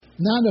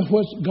not of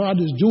what God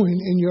is doing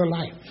in your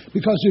life.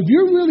 Because if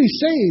you're really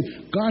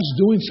saved, God's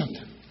doing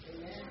something.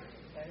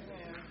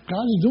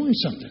 God is doing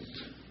something.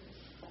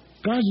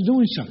 God's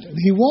doing something.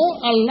 He won't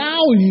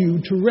allow you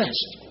to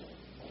rest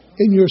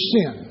in your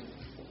sin.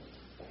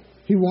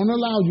 He won't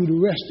allow you to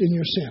rest in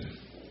your sin.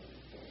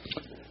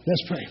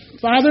 Let's pray.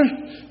 Father,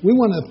 we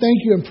want to thank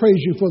you and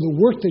praise you for the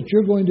work that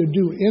you're going to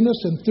do in us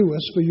and through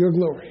us for your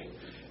glory.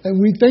 And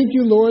we thank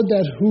you, Lord,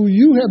 that who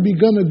you have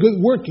begun a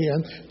good work in,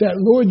 that,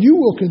 Lord, you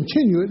will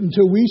continue it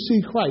until we see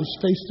Christ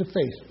face to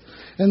face.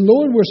 And,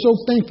 Lord, we're so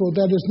thankful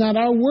that it's not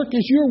our work,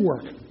 it's your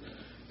work.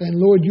 And,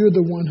 Lord, you're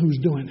the one who's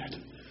doing it.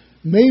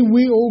 May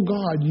we, O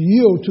God,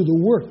 yield to the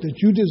work that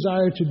you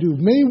desire to do.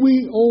 May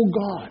we, O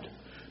God,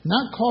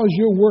 not cause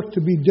your work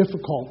to be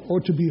difficult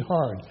or to be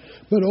hard.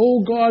 But,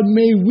 oh God,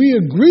 may we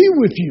agree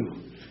with you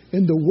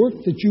in the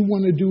work that you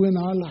want to do in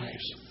our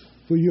lives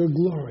for your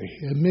glory.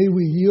 And may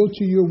we yield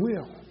to your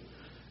will.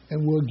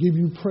 And we'll give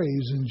you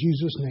praise in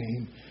Jesus'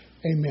 name.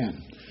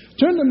 Amen.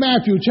 Turn to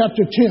Matthew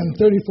chapter 10,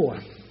 34.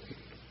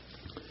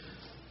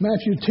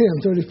 Matthew 10,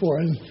 34.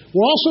 And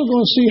we're also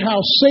going to see how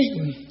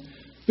Satan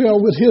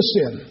fell with his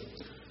sin.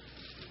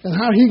 And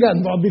how he got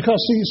involved. Because,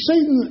 see,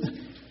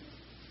 Satan...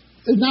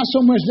 it's not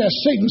so much that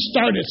Satan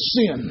started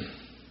sin.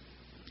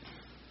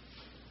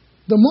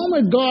 The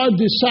moment God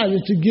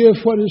decided to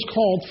give what is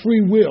called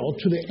free will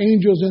to the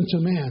angels and to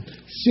man,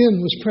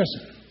 sin was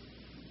present.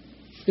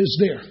 It's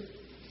there.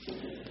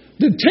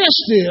 The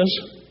test is,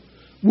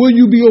 will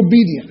you be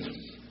obedient?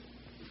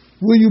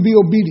 Will you be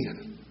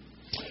obedient?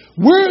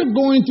 We're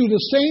going through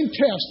the same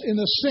test in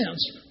a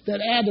sense that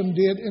Adam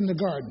did in the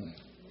garden.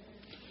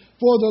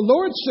 For the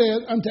Lord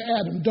said unto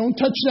Adam, don't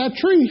touch that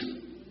tree.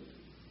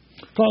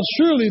 Because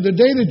surely the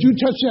day that you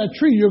touch that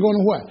tree, you're going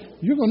to what?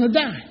 You're going to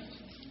die.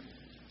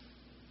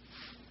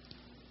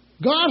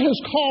 God has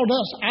called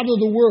us out of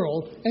the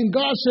world, and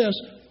God says,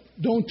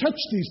 don't touch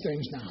these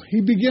things now.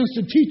 He begins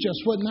to teach us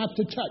what not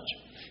to touch.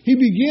 He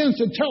begins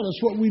to tell us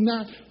what we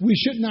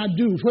should not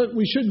do, what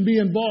we shouldn't be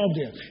involved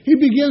in. He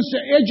begins to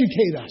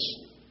educate us.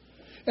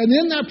 And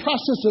in that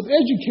process of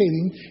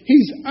educating,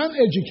 he's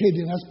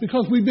uneducating us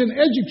because we've been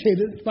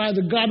educated by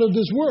the God of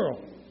this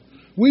world.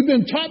 We've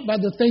been taught by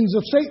the things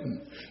of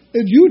Satan.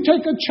 If you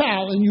take a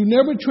child and you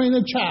never train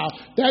a child,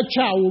 that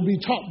child will be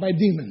taught by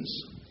demons.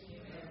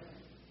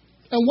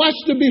 And watch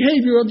the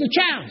behavior of the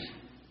child.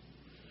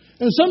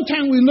 And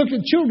sometimes we look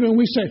at children and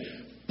we say,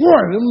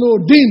 boy, them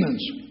little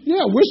demons.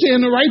 Yeah, we're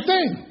saying the right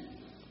thing.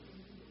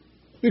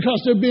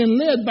 Because they're being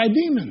led by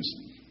demons.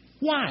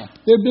 Why?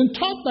 They've been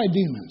taught by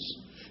demons.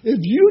 If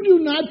you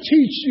do not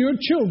teach your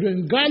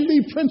children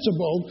godly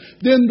principles,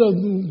 then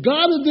the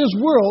God of this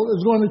world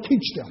is going to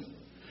teach them.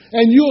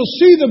 And you'll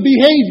see the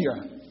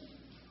behavior.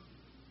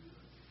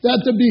 That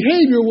the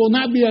behavior will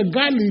not be a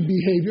godly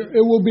behavior.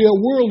 It will be a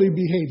worldly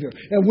behavior.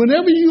 And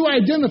whenever you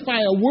identify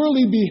a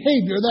worldly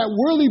behavior, that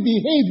worldly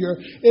behavior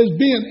is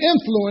being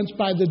influenced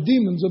by the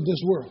demons of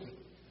this world.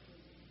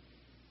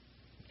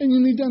 And you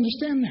need to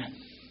understand that.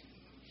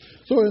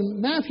 So in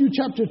Matthew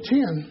chapter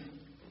 10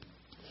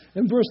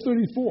 and verse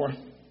 34,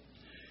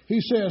 he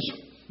says,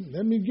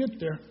 let me get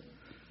there.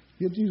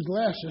 Get these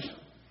glasses.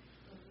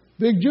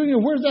 Big Junior,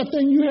 where's that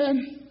thing you had?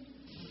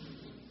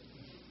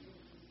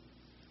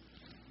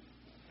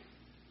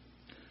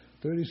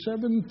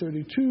 37,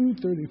 32,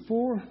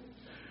 34.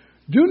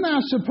 Do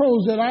not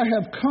suppose that I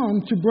have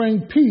come to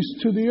bring peace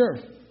to the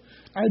earth.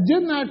 I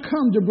did not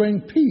come to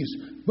bring peace,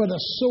 but a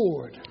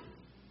sword.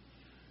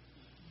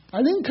 I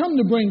didn't come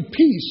to bring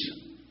peace,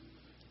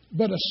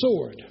 but a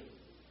sword.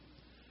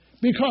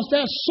 Because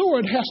that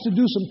sword has to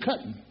do some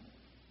cutting.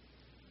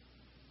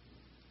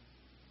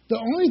 The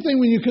only thing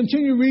when you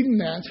continue reading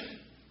that,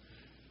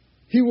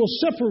 he will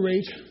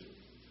separate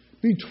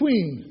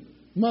between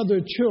mother,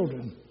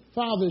 children,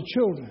 father,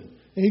 children.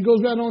 And he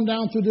goes right on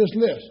down through this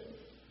list.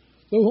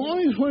 The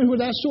only way where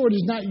that sword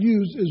is not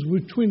used is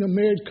between a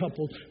married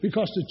couple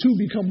because the two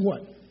become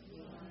what?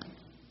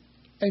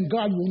 And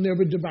God will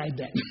never divide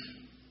that.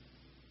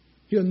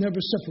 He'll never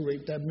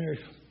separate that marriage.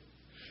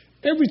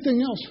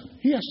 Everything else,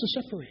 he has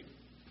to separate.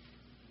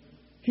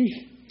 He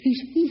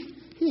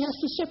has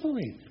to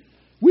separate.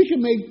 We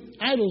can make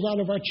idols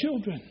out of our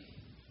children.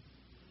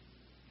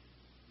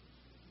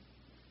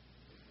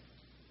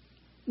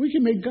 We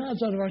can make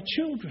gods out of our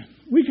children.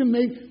 We can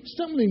make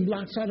stumbling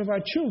blocks out of our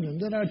children,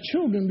 that our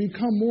children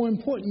become more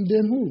important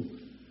than who?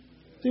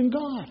 Than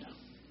God.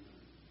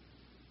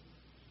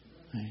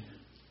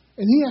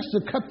 And he has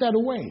to cut that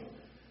away.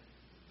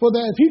 For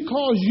that if he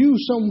calls you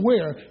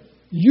somewhere,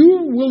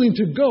 you're willing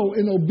to go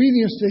in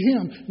obedience to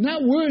him,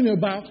 not worrying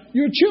about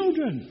your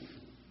children.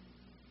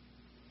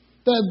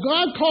 That if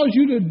God calls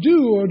you to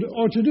do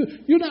or to do,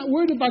 you're not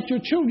worried about your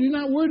children.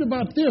 You're not worried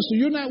about this, or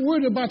you're not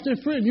worried about their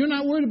friend. You're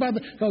not worried about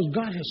that because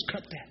God has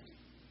cut that.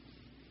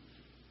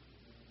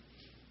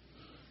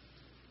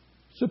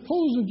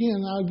 Suppose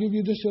again, I'll give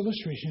you this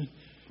illustration.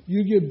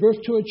 You give birth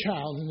to a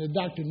child and the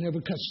doctor never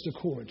cuts the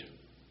cord.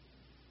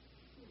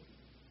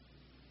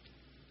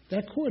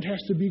 That cord has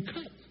to be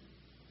cut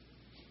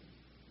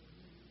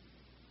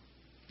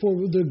for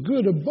the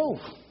good of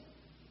both.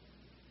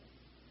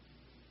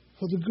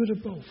 for the good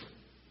of both.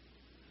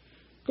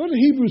 Go to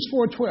Hebrews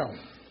 4:12.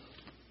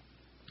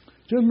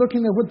 Just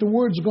looking at what the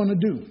Word's going to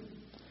do.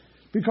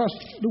 Because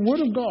the Word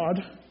of God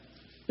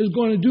is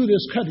going to do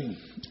this cutting.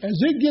 As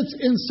it gets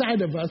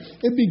inside of us,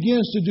 it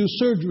begins to do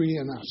surgery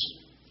in us.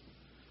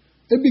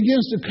 It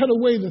begins to cut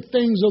away the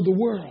things of the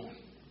world.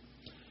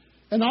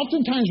 And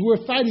oftentimes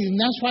we're fighting, and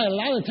that's why a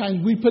lot of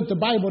times we put the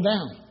Bible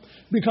down.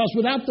 Because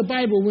without the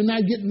Bible, we're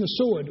not getting the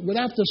sword.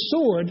 Without the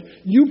sword,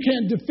 you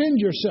can't defend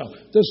yourself.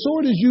 The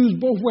sword is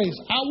used both ways,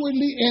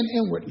 outwardly and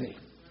inwardly.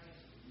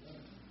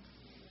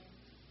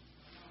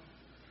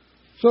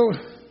 So,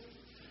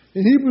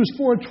 in Hebrews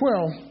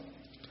 4:12,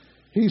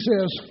 he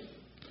says,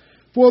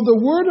 "For the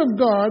word of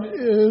God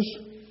is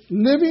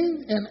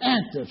living and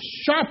active,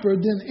 sharper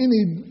than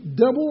any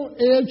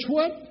double-edged"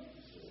 what?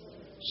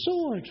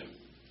 Sword.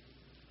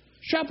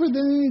 Sharper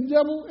than any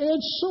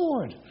double-edged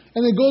sword.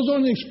 And it goes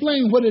on to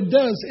explain what it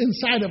does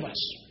inside of us.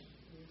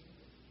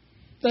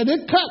 That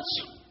it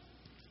cuts.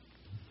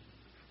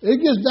 It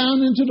gets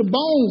down into the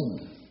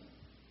bone.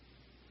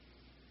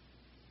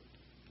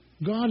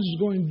 God is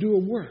going to do a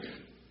work.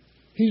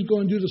 He's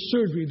going to do the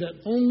surgery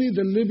that only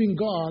the living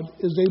God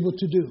is able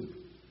to do.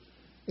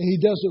 And He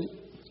does it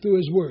through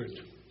His Word.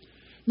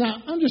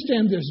 Now,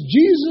 understand this.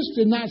 Jesus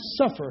did not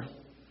suffer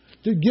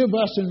to give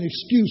us an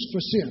excuse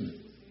for sin.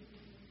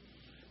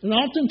 And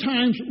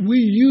oftentimes we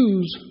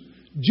use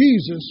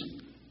Jesus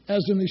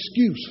as an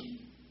excuse.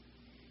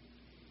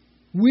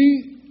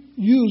 We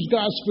use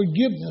God's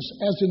forgiveness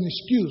as an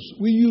excuse.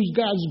 We use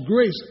God's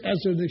grace as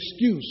an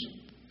excuse.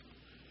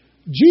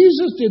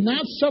 Jesus did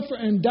not suffer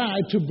and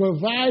die to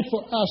provide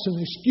for us an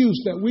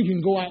excuse that we can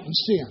go out and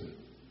sin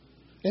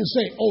and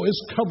say, "Oh,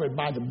 it's covered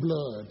by the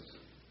blood."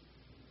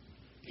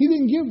 He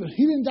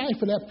didn't die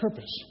for that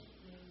purpose.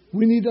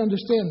 We need to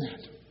understand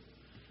that.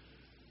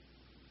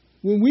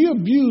 When we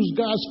abuse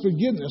God's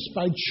forgiveness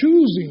by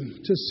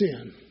choosing to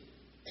sin,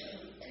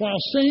 while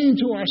saying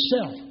to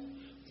ourselves,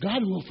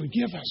 "God will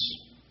forgive us,"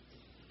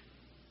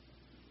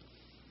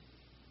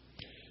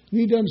 you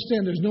need to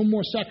understand there's no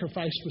more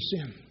sacrifice for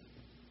sin.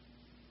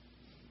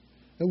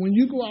 And when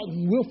you go out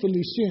and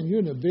willfully sin, you're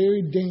in a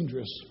very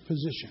dangerous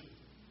position.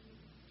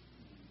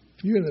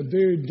 You're in a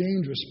very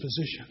dangerous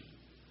position.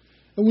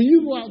 And when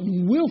you go out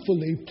and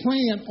willfully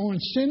plan on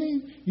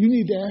sinning, you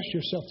need to ask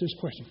yourself this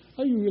question: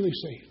 are you really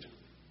saved?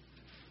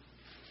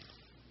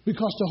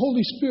 Because the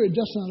Holy Spirit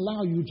doesn't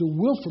allow you to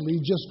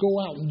willfully just go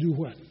out and do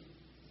what?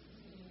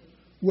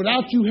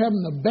 Without you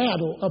having a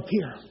battle up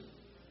here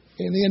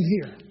and in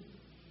here.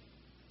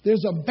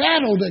 There's a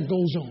battle that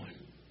goes on.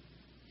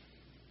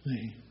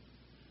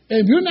 And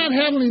if you're not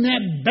having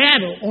that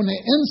battle on the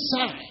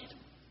inside,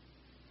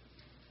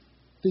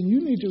 then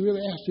you need to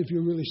really ask if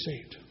you're really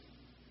saved.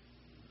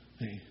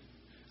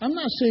 I'm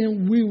not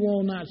saying we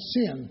will not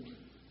sin,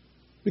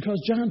 because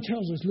John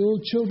tells us, little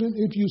children,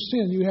 if you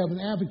sin, you have an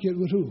advocate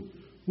with who?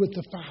 With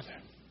the Father.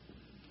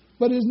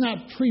 But it's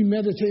not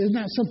premeditated. It's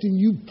not something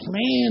you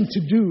plan to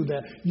do,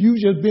 that you've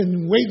just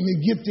been waiting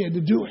to get there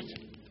to do it.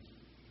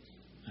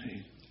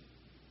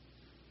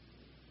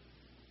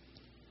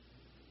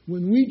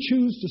 When we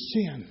choose to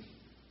sin,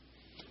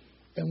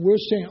 and we're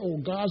saying, "Oh,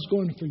 God's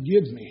going to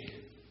forgive me,"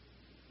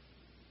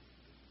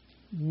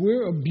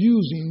 we're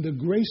abusing the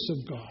grace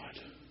of God.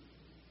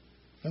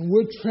 And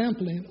we're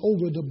trampling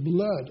over the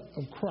blood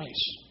of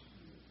Christ.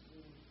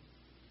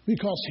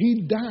 Because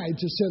He died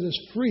to set us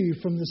free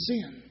from the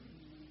sin.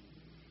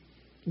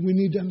 We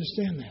need to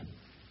understand that.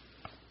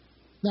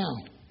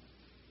 Now,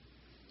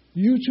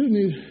 you too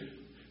need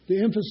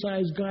to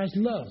emphasize God's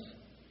love.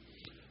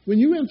 When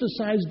you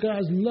emphasize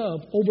God's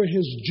love over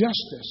His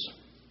justice,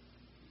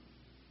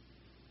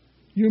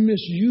 you're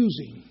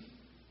misusing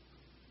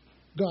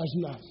God's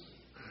love.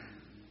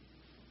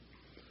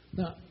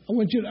 Now, I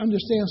want you to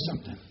understand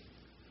something.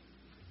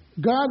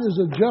 God is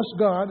a just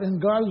God,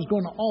 and God is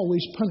going to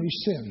always punish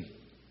sin.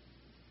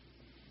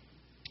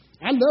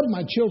 I love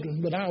my children,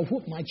 but I'll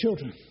whoop my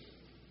children.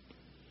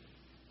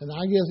 And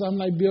I guess I'm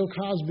like Bill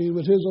Cosby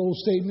with his old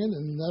statement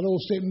and that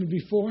old statement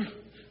before.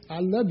 "I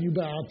love you,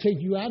 but I'll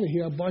take you out of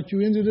here. I brought you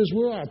into this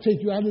world. I'll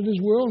take you out of this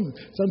world." And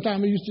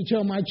sometimes I used to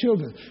tell my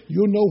children,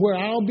 "You'll know where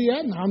I'll be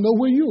at, and I'll know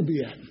where you'll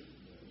be at.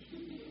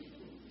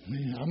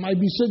 I might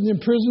be sitting in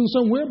prison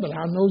somewhere, but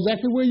I'll know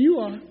exactly where you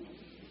are.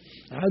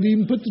 I'll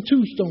even put the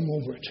tombstone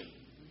over it."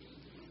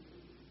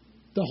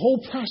 The whole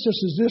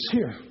process is this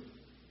here.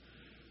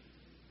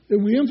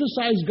 If we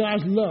emphasize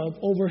God's love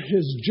over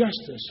His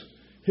justice,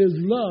 His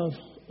love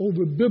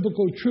over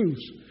biblical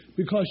truths,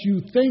 because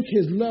you think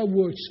His love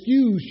will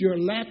excuse your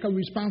lack of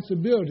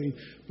responsibility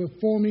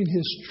performing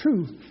His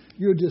truth,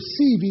 you're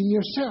deceiving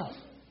yourself.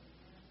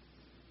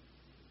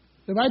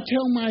 If I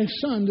tell my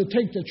son to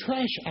take the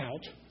trash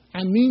out,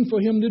 I mean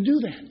for him to do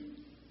that.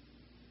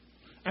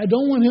 I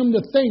don't want him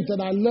to think that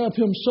I love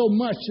him so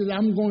much that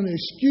I'm going to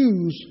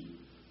excuse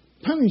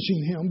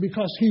punishing him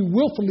because he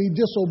willfully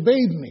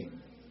disobeyed me.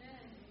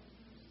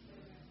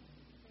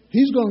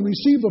 He's going to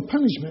receive a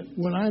punishment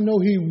when I know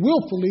he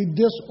willfully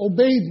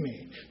disobeyed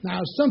me. Now,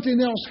 if something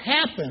else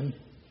happened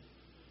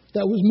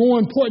that was more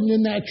important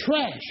than that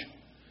trash,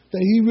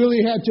 that he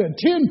really had to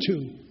attend to,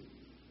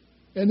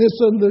 and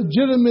it's a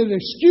legitimate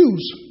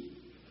excuse,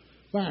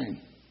 fine,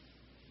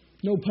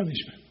 no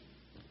punishment.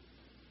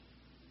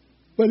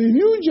 But if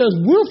you just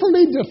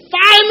willfully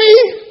defy me,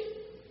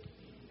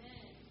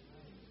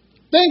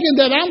 thinking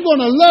that I'm going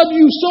to love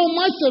you so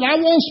much that I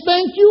won't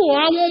spank you or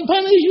I won't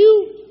punish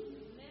you,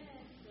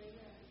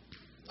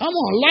 I'm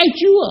going to light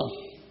you up.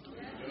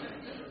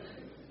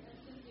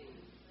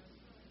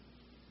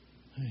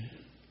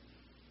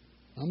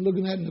 I'm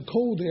looking at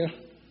Nicole there,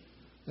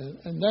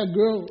 and that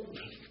girl,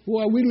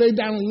 boy, we laid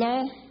down the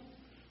law.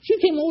 She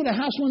came over the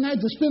house one night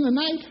to spend the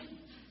night.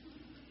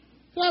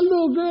 That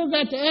little girl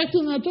got to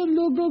acting. I told the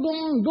little girl, go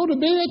on, go to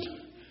bed.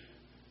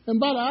 And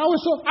about an hour or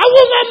so, I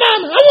want my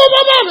mommy. I want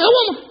my mommy. I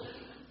want my...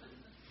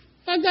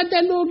 I got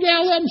that little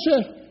gal up and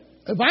said,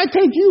 if I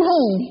take you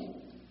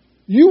home,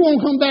 you won't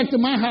come back to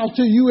my house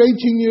till you're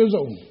 18 years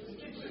old.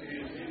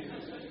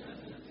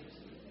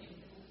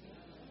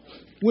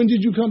 When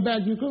did you come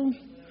back, Nicole?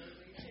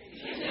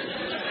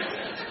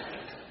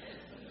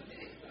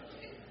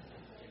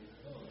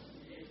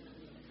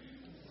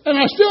 And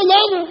I still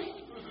love her.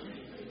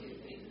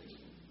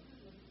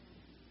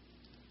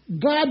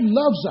 God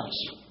loves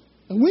us.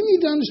 And we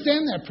need to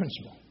understand that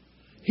principle.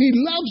 He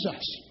loves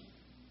us.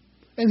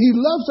 And he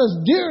loves us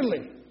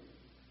dearly.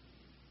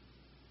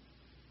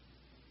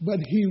 But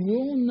he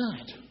will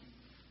not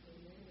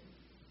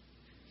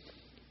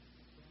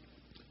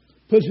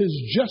put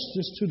his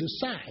justice to the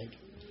side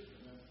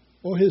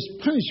or his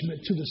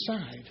punishment to the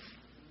side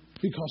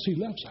because he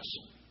loves us.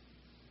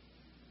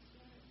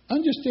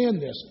 Understand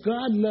this.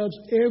 God loves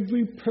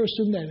every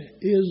person that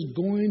is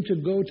going to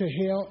go to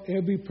hell,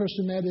 every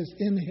person that is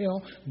in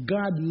hell.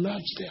 God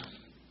loves them.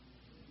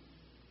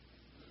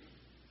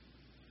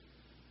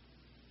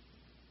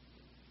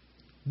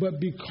 But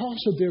because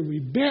of their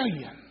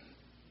rebellion,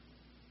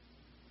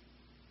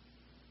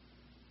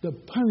 the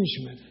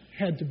punishment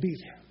had to be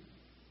there.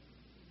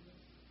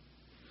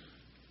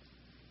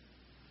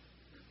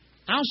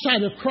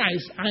 Outside of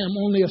Christ, I am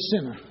only a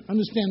sinner.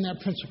 Understand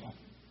that principle.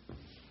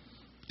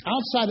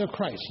 Outside of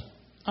Christ,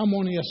 I'm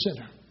only a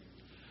sinner.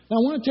 Now,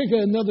 I want to take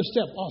another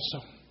step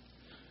also.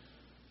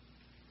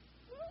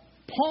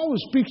 Paul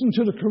was speaking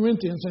to the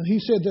Corinthians, and he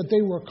said that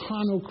they were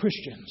carnal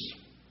Christians.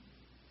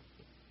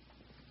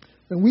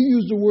 And we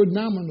use the word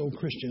nominal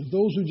Christians,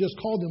 those who just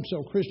call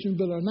themselves Christians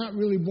but are not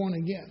really born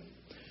again.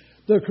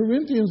 The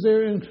Corinthians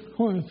there in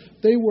Corinth,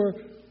 they were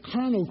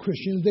carnal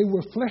Christians. They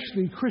were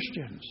fleshly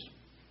Christians.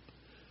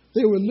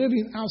 They were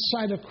living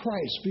outside of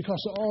Christ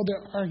because of all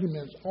their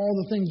arguments,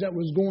 all the things that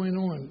was going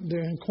on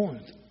there in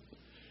Corinth.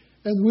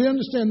 And we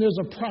understand there's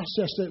a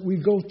process that we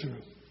go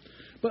through.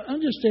 But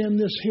understand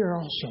this here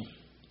also.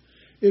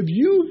 If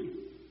you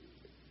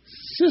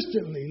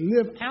consistently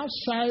live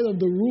outside of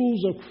the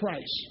rules of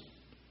Christ,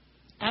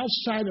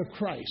 outside of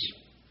Christ,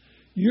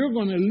 you're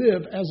going to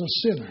live as a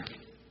sinner.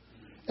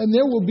 And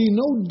there will be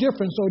no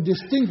difference or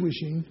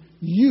distinguishing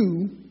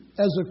you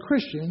as a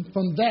Christian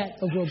from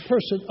that of a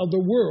person of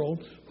the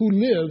world who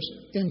lives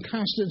in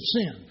constant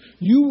sin.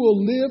 You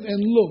will live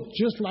and look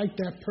just like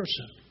that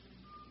person.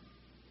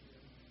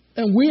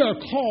 And we are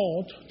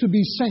called to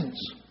be saints.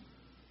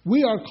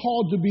 We are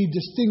called to be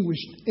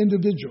distinguished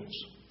individuals.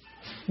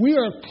 We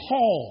are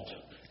called,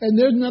 and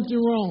there's nothing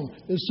wrong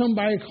if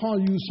somebody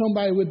calls you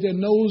somebody with their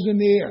nose in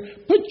the air.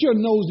 Put your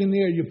nose in the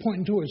air, you're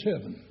pointing towards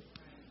heaven.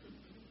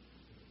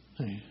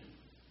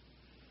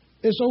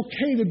 It's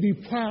okay to be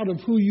proud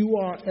of who you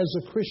are as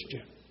a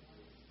Christian.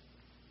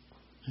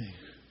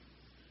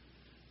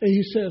 And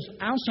he says,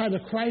 outside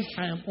of Christ,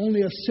 I am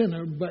only a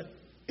sinner, but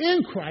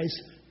in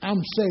Christ, I'm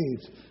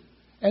saved.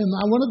 And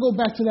I want to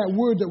go back to that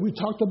word that we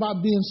talked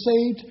about being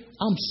saved.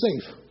 I'm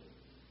safe.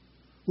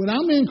 When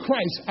I'm in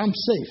Christ, I'm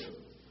safe.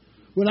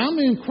 When I'm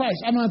in Christ,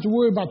 I don't have to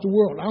worry about the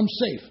world. I'm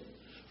safe.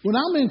 When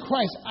I'm in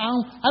Christ, I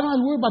don't have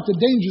to worry about the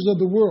dangers of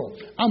the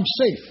world. I'm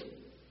safe.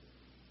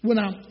 When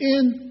I'm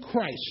in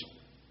Christ.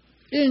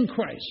 In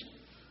Christ.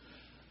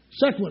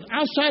 Second one,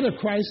 outside of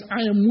Christ,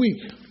 I am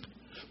weak.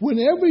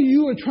 Whenever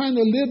you are trying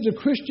to live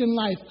the Christian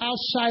life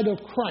outside of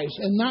Christ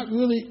and not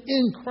really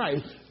in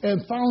Christ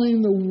and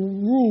following the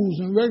rules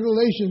and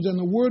regulations and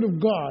the Word of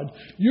God,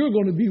 you're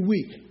going to be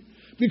weak.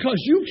 Because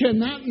you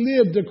cannot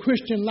live the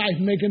Christian life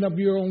making up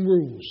your own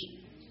rules.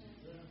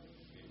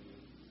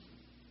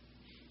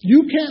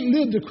 You can't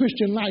live the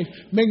Christian life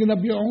making up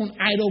your own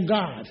idol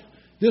God.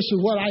 This is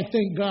what I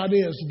think God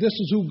is. This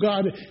is who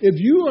God is. If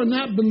you are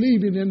not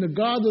believing in the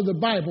God of the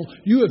Bible,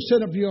 you have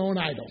set up your own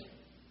idol.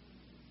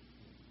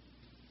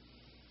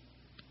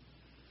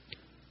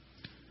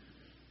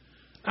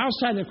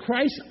 Outside of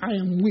Christ, I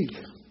am weak.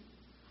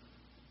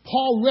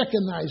 Paul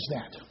recognized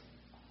that.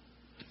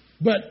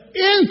 But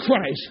in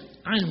Christ,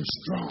 I am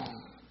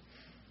strong.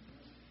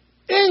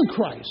 In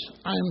Christ,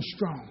 I am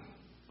strong.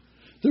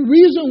 The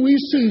reason we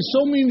see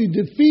so many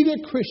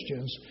defeated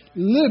Christians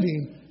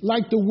living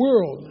like the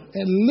world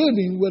and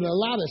living with a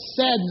lot of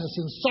sadness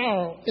and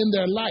sorrow in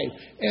their life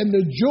and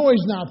the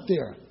joy's not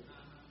there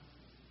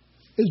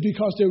is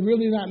because they're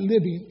really not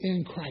living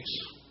in Christ.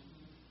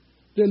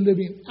 They're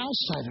living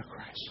outside of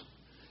Christ.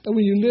 And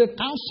when you live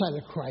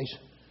outside of Christ,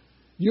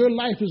 your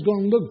life is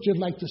going to look just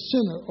like the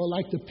sinner or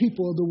like the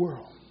people of the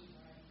world.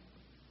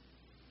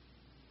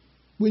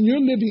 When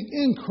you're living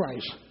in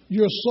Christ,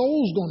 your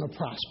soul's going to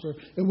prosper.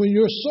 And when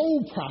your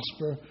soul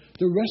prospers,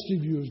 the rest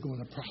of you is going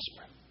to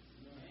prosper.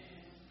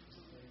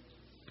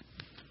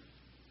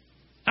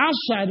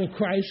 Outside of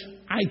Christ,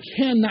 I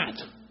cannot.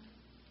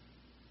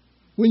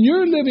 When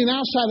you're living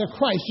outside of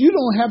Christ, you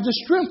don't have the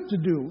strength to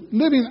do.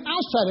 Living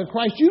outside of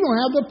Christ, you don't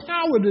have the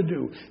power to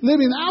do.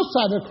 Living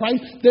outside of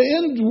Christ, the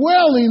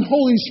indwelling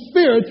Holy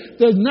Spirit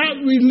does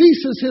not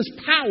releases His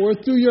power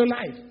through your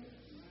life.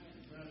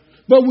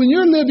 But when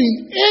you're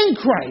living in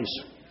Christ,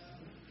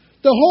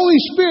 the Holy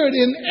Spirit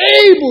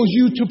enables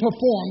you to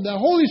perform. The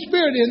Holy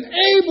Spirit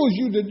enables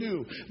you to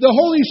do. The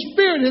Holy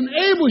Spirit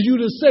enables you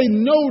to say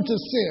no to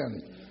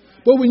sin.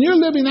 But when you're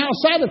living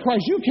outside of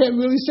Christ, you can't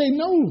really say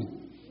no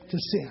to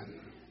sin.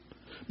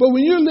 But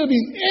when you're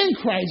living in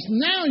Christ,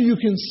 now you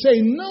can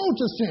say no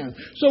to sin.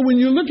 So when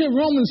you look at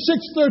Romans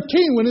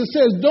 6:13, when it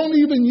says, don't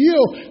even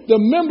yield the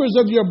members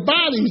of your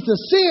bodies to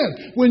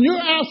sin. When you're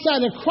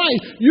outside of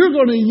Christ, you're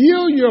going to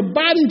yield your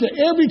body to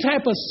every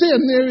type of sin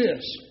there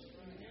is.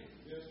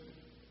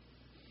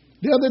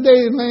 The other day,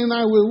 Elaine and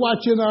I were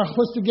watching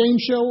what's the game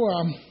show?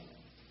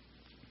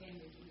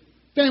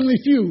 Family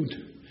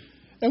Feud.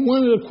 And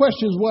one of the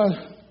questions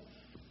was,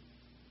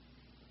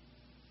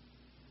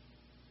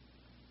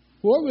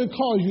 what would it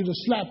cause you to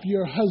slap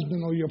your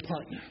husband or your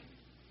partner?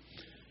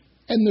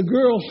 And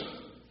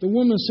the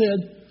woman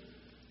said,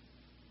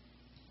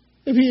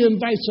 if he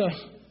invites a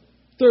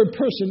third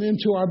person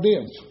into our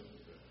beds.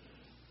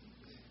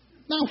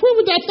 Now, where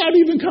would that thought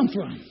even come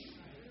from?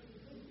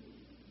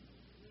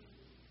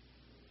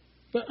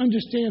 But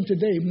understand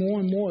today, more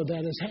and more of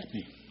that is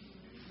happening.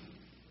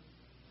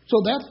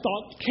 So that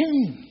thought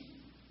came.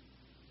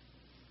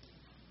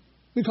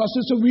 Because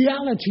it's a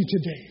reality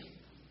today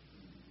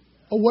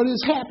of what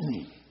is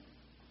happening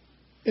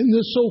in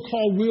this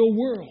so-called real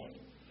world.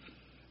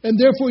 And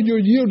therefore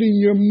you're yielding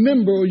your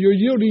member or you're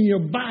yielding your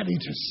body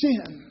to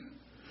sin.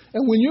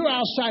 And when you're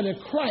outside of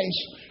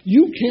Christ,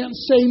 you can't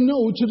say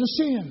no to the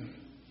sin.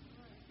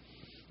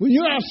 When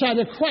you're outside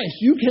of Christ,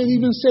 you can't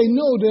even say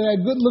no to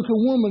that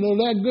good-looking woman or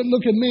that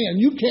good-looking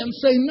man. You can't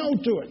say no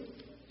to it.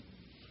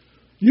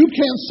 You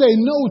can't say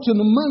no to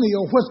the money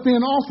or what's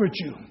being offered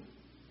you.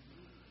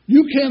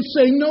 You can't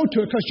say no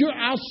to it because you're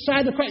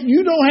outside of Christ.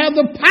 You don't have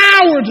the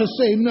power to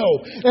say no.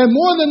 And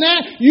more than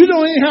that, you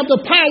don't even have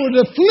the power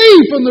to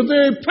flee from the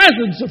very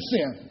presence of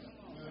sin.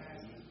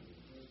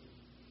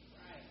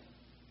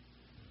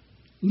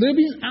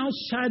 Living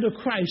outside of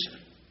Christ,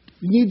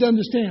 you need to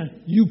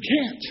understand, you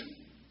can't.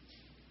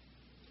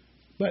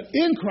 But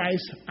in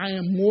Christ, I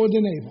am more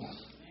than able.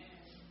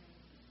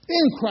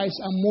 In Christ,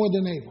 I'm more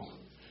than able.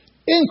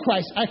 In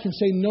Christ, I can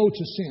say no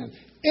to sin.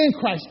 In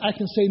Christ, I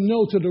can say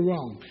no to the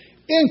wrong.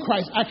 In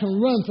Christ, I can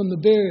run from the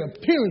very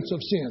appearance of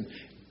sin.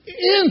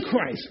 In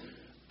Christ,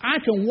 I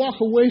can walk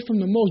away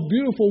from the most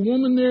beautiful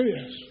woman there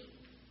is.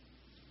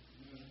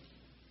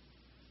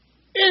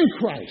 In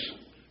Christ,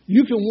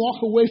 you can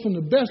walk away from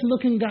the best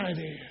looking guy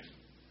there is.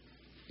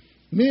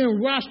 Me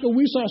and Roscoe,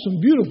 we saw some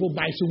beautiful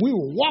bikes and we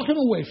were walking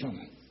away from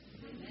them.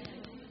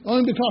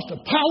 Only because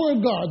the power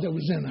of God that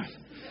was in us.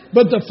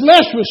 But the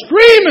flesh was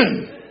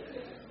screaming.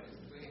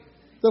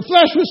 The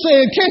flesh was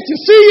saying, can't you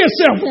see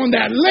yourself on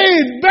that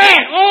laid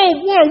back? Oh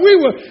boy,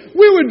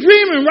 we were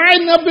dreaming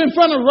riding up in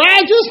front of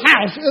Roger's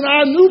house in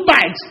our new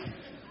bikes.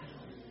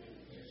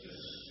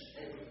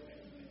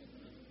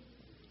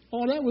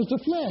 Oh, that was the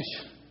flesh.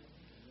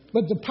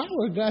 But the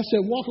power of God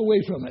said, walk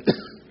away from it.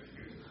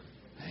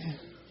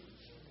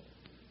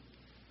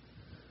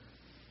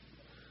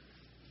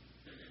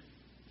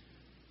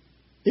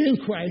 In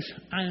Christ,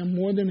 I am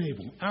more than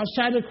able.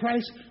 Outside of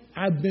Christ,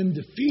 I've been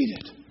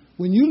defeated.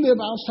 When you live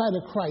outside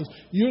of Christ,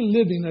 you're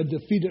living a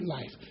defeated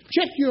life.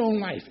 Check your own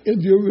life. If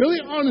you're really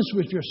honest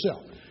with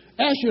yourself,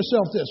 ask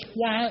yourself this: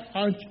 why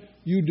aren't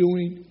you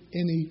doing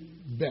any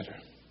better?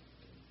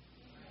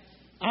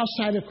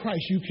 Outside of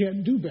Christ, you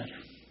can't do better.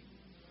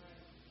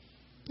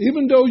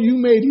 Even though you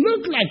may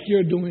look like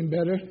you're doing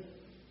better,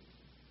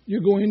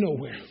 you're going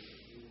nowhere.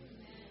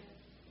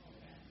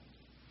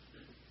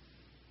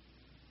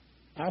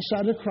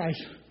 Outside of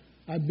Christ,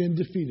 I've been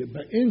defeated.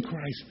 But in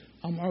Christ,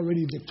 I'm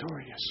already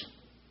victorious.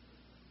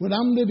 When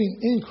I'm living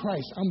in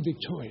Christ, I'm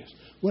victorious.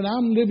 When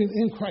I'm living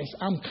in Christ,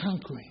 I'm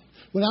conquering.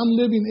 When I'm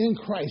living in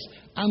Christ,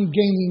 I'm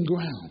gaining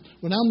ground.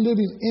 When I'm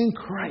living in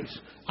Christ,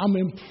 I'm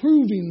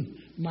improving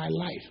my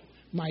life,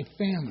 my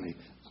family.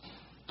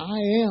 I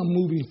am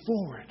moving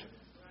forward.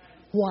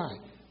 Why?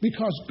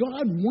 Because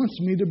God wants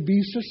me to be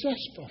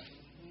successful.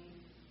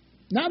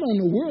 Not on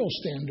the world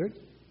standard,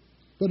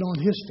 but on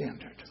His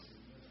standard.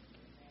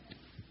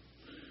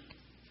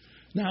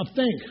 Now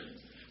think,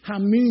 how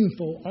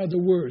meaningful are the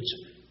words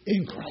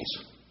in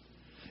Christ?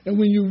 And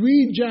when you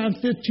read John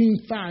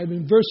 15:5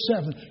 and verse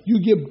 7,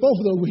 you get both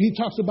of those. He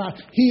talks about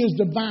He is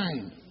the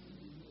vine.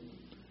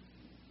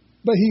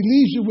 But He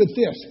leaves you with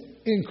this: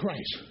 in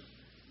Christ,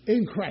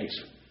 in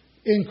Christ,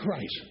 in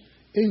Christ,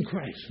 In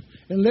Christ.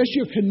 Unless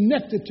you're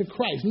connected to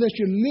Christ. Unless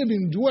you're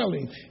living,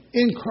 dwelling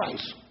in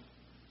Christ.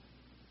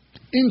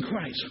 In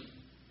Christ.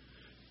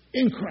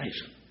 In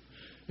Christ.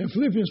 In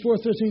Philippians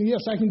 4:13, yes,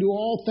 I can do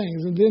all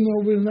things. And then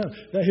over and over,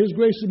 that His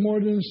grace is more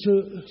than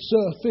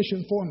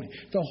sufficient for me.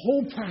 The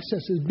whole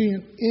process is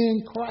being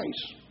in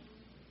Christ.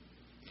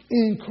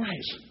 In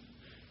Christ.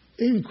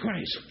 In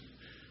Christ.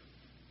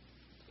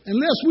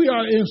 Unless we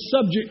are in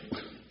subject,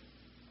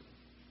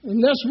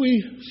 unless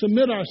we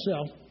submit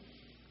ourselves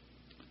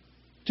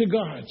to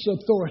God's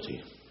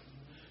authority,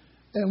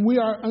 and we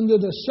are under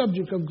the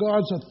subject of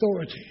God's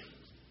authority,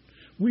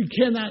 we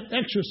cannot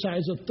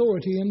exercise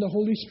authority in the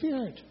Holy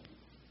Spirit.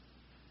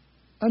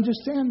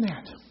 Understand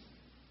that.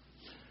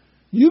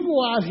 You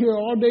go out here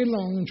all day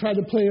long and try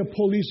to play a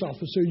police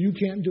officer, you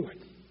can't do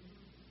it.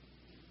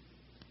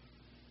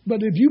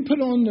 But if you put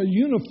on the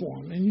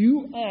uniform and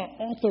you are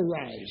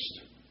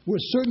authorized with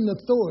certain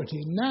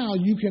authority, now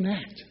you can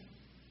act.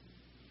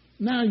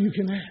 Now you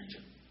can act.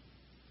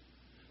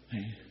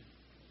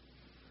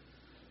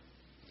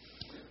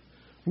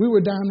 We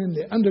were down in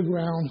the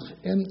underground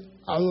in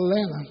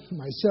Atlanta,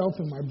 myself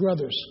and my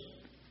brothers.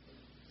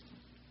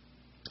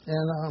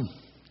 And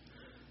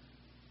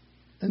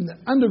in the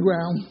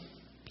underground,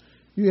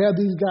 you have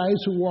these guys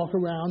who walk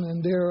around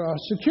and they're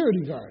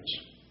security guards.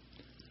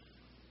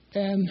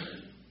 And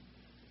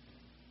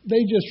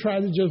they just try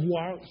to just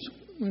walk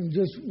and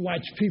just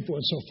watch people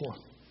and so forth.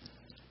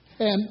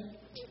 And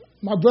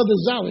my brother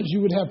Zales,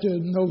 you would have to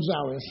know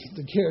Zales,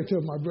 the character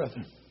of my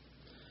brother.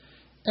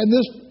 And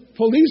this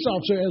police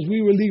officer, as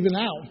we were leaving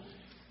out,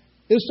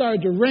 it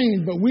started to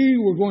rain, but we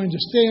were going to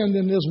stand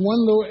in this one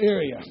little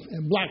area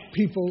and block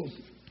people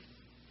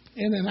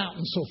in and out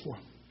and so forth.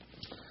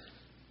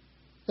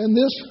 And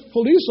this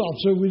police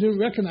officer, we didn't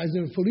recognize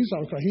him as a police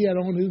officer. He had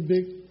on his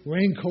big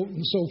raincoat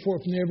and so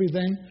forth and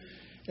everything.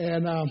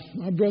 And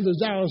my brother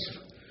Zales,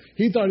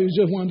 he thought he was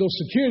just one of those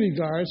security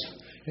guards,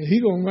 and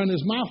he going to run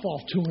his mouth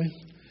off to him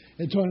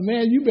and told him,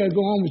 man, you better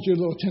go on with your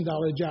little $10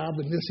 job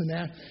and this and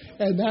that.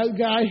 And that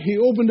guy, he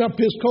opened up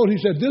his coat.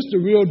 He said, this is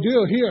the real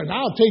deal here, and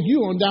I'll take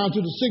you on down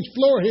to the 6th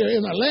floor here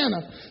in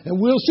Atlanta,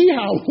 and we'll see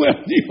how well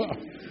you are.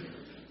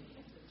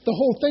 The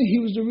whole thing,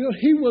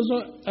 he was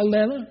an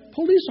Atlanta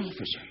police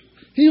officer.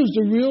 He was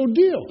the real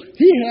deal.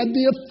 He had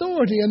the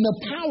authority and the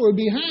power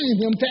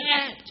behind him to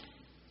act.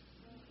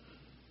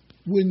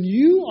 When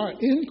you are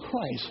in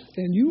Christ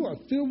and you are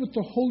filled with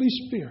the Holy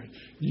Spirit,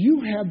 you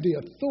have the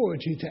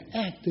authority to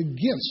act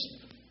against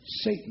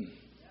Satan.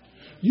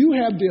 You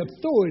have the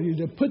authority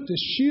to put the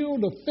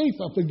shield of faith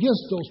up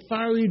against those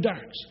fiery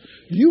darts.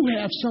 You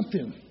have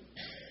something.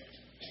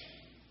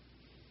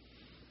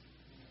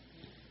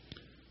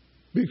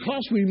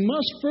 Because we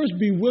must first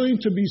be willing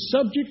to be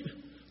subject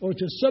or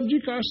to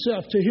subject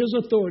ourselves to His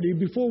authority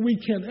before we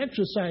can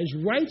exercise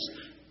rights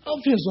of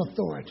His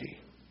authority.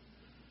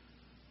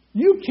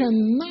 You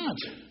cannot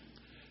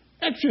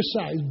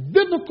exercise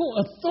biblical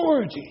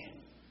authority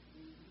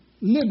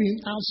living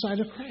outside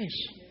of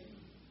Christ.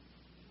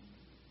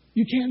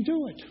 You can't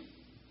do it.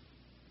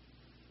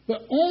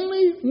 But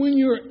only when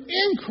you're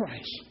in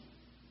Christ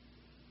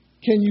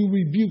can you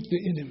rebuke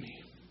the enemy.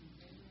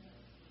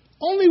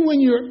 Only when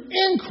you're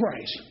in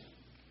Christ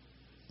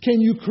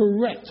can you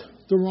correct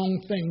the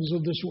wrong things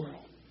of this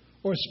world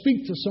or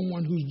speak to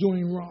someone who's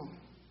doing wrong.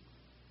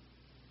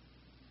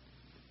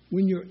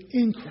 When you're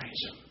in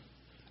Christ,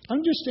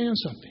 understand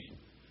something.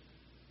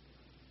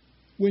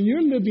 When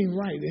you're living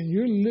right and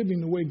you're living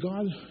the way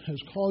God has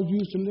called you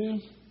to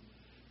live,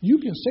 you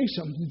can say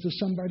something to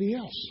somebody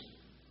else.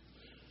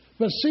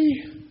 But see,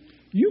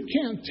 you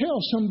can't tell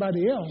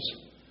somebody else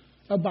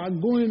about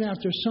going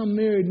after some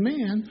married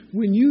man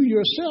when you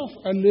yourself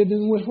are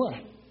living with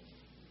what?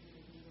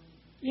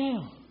 Yeah.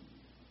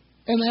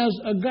 And as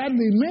a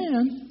godly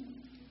man,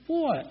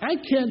 boy, I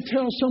can't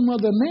tell some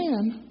other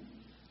man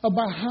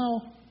about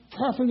how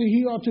properly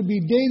he ought to be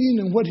dating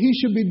and what he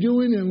should be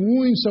doing and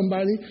wooing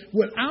somebody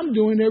when I'm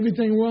doing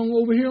everything wrong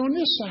over here on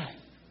this side.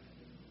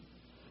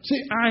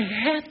 See, I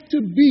have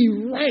to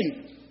be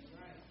right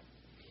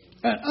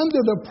and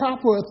under the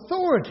proper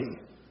authority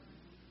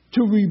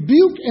to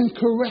rebuke and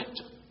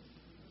correct,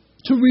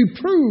 to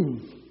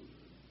reprove.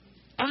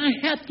 I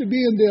have to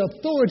be in the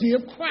authority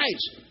of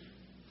Christ.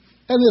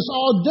 And it's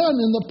all done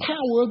in the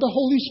power of the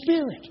Holy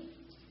Spirit.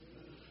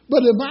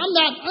 But if I'm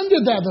not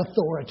under that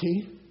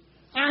authority,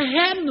 I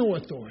have no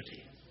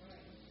authority.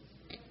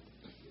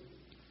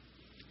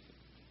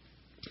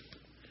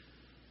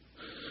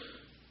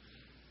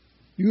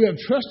 You have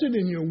trusted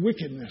in your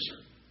wickedness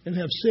and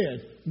have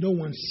said, no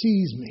one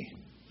sees me.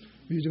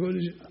 You go to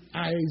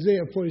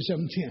Isaiah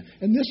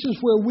 47:10. And this is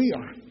where we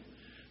are.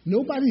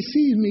 Nobody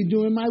sees me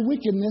doing my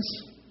wickedness.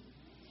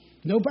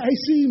 Nobody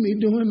sees me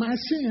doing my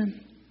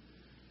sin.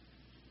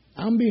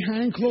 I'm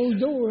behind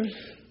closed doors.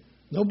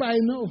 Nobody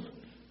knows.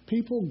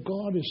 People,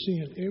 God is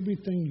seeing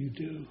everything you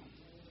do.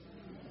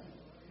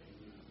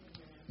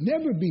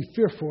 Never be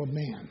fearful of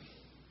man.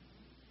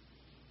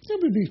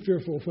 Never be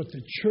fearful of what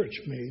the church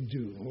may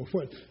do or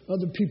what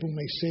other people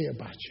may say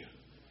about you.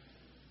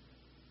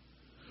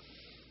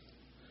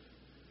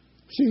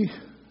 See,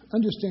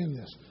 understand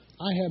this.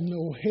 I have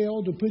no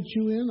hell to put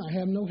you in. I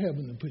have no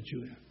heaven to put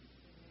you in.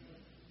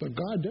 But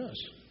God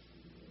does.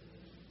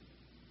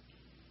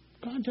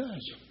 God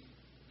does.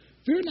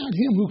 Fear not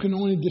him who can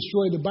only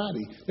destroy the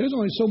body. There's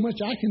only so much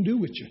I can do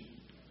with you.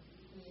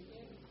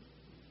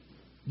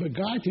 But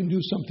God can do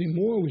something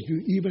more with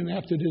you even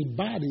after this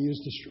body is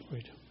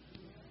destroyed.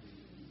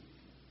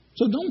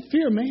 So don't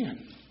fear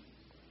man.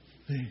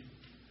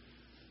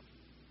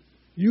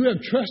 You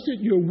have trusted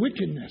your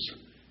wickedness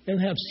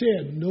and have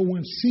said, no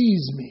one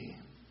sees me.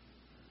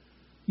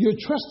 You're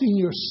trusting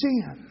your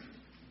sin.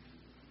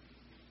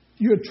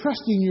 You're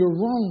trusting your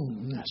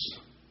wrongness.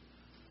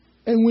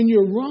 And when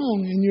you're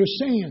wrong and you're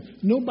saying,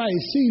 nobody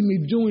sees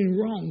me doing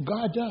wrong,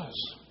 God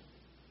does.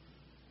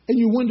 And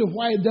you wonder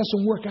why it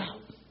doesn't work out.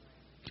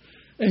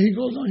 And he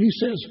goes on, he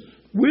says,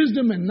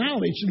 wisdom and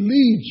knowledge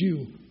leads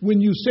you when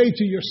you say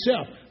to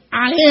yourself,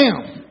 I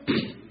am.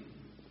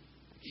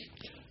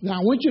 Now,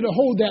 I want you to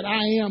hold that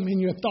I am in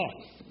your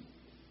thought.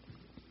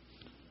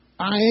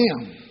 I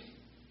am.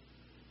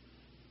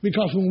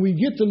 Because when we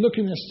get to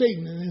looking at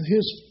Satan and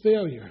his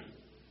failure,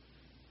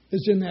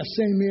 it's in that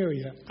same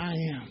area, I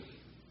am.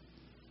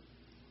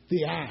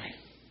 The I.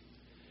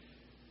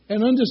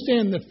 And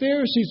understand, the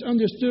Pharisees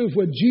understood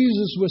what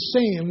Jesus was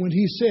saying when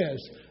he says,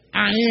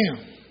 I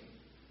am.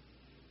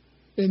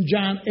 In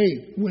John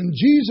 8, when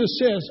Jesus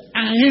says,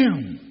 I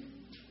am,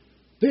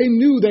 they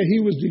knew that he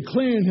was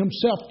declaring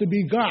himself to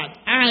be God.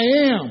 I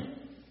am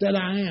that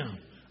I am.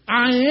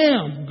 I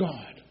am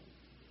God.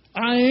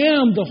 I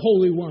am the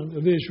Holy One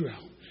of Israel.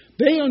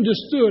 They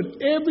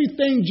understood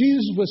everything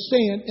Jesus was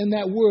saying in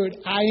that word,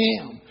 I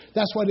am.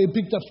 That's why they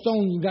picked up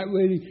stones and got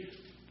ready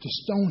to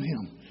stone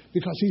him.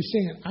 Because he's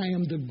saying, I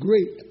am the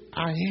great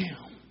I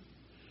am.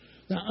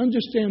 Now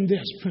understand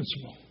this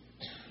principle.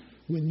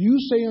 When you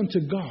say unto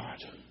God,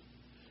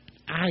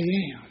 I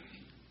am,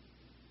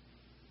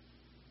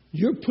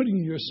 you're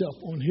putting yourself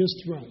on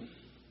his throne.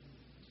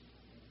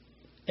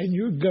 And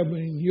you're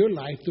governing your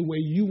life the way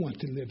you want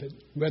to live it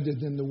rather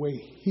than the way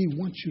he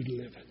wants you to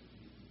live it.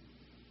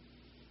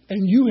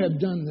 And you have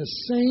done the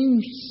same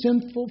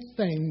sinful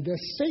thing that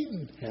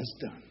Satan has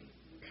done.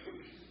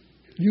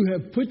 You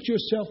have put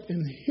yourself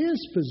in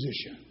his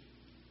position.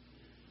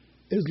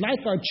 It's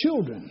like our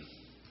children.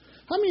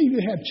 How many of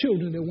you have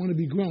children that want to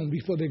be grown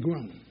before they're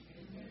grown?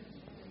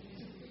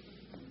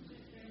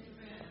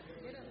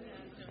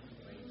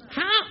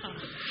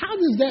 How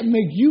does that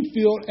make you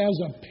feel as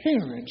a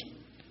parent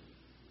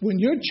when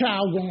your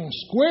child going to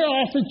square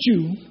off at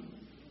you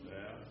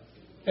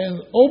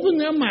and open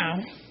their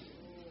mouth?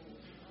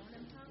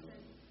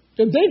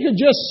 If they could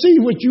just see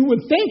what you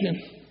were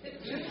thinking.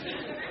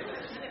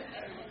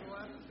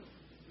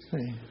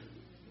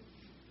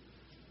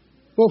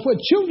 But what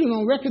children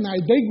don't recognize,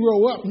 they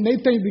grow up and they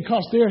think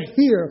because they're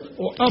here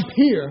or up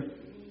here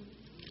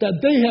that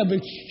they have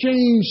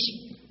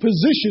exchanged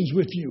positions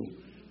with you.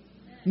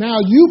 Now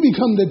you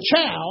become the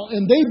child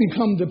and they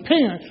become the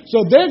parent.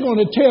 So they're going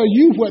to tell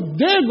you what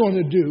they're going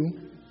to do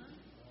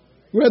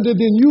rather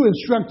than you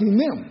instructing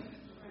them.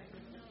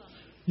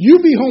 You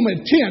be home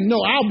at 10. No,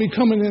 I'll be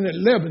coming in at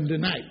 11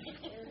 tonight.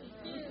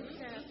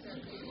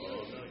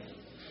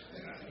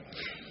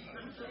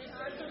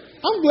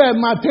 I'm glad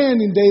my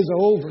parenting days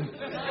are over.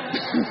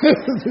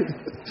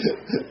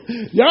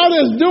 Y'all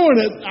that's doing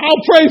it,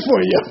 I'll pray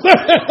for you.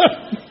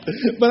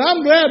 But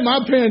I'm glad my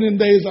parenting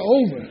days are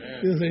over.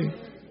 You see.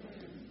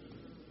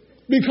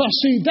 Because,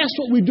 see, that's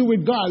what we do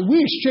with God.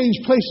 We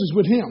exchange places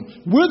with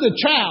him. We're the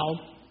child,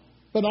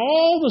 but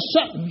all of a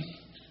sudden,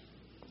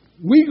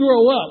 we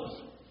grow up.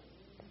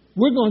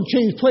 We're going to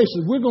change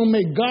places. We're going to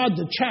make God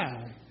the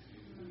child.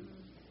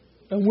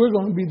 And we're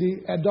going to be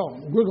the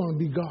adult. We're going to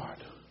be God.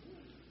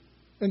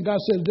 And God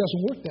said it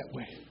doesn't work that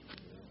way.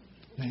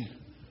 Man.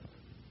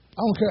 I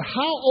don't care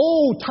how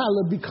old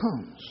Tyler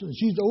becomes. And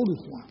she's the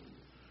oldest one.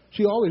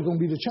 She's always going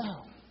to be the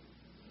child.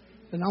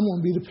 And I'm going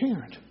to be the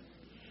parent.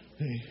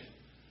 Man.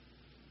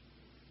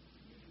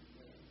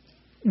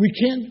 We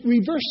can't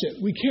reverse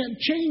it. We can't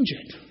change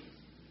it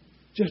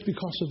just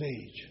because of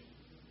age.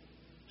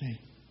 Man.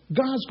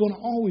 God's going to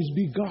always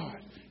be God.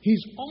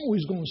 He's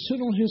always going to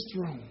sit on his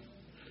throne.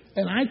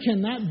 And I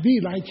cannot be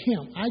like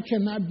him. I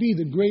cannot be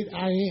the great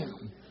I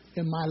am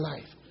in my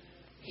life.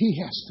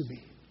 He has to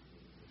be.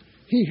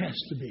 He has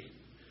to be.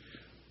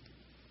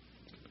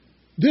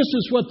 This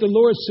is what the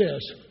Lord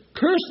says.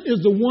 Cursed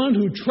is the one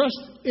who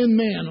trusts in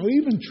man or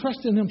even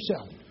trusts in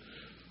himself,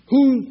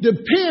 who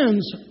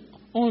depends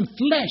on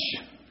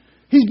flesh.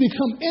 He's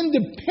become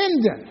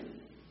independent.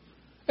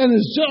 And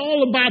it's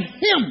all about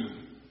him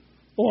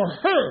or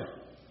her.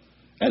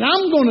 And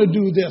I'm going to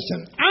do this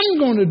and I'm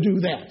going to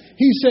do that.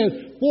 He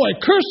said, boy,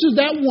 cursed is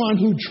that one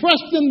who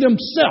trusts in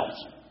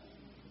themselves.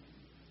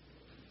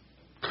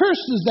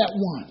 Cursed is that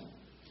one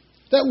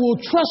that will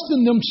trust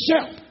in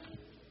themselves,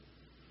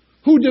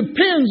 who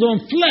depends on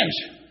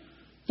flesh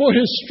for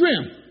his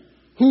strength,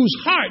 whose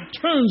heart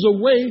turns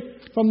away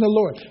from the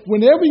Lord.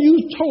 Whenever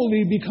you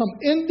totally become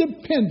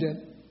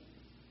independent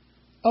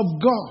of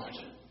God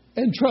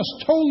and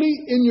trust totally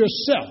in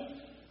yourself,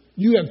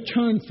 you have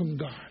turned from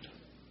God.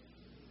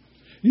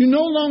 You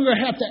no longer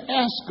have to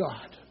ask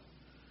God.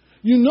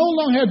 You no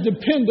longer have to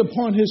depend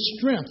upon His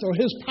strength or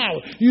His power.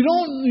 You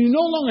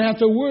no longer have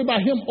to worry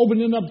about Him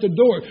opening up the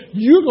door.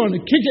 You're going to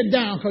kick it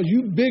down because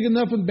you're big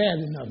enough and bad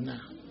enough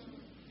now.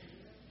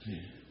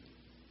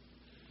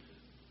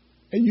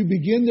 And you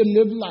begin to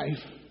live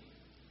life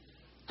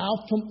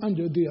out from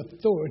under the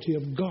authority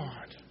of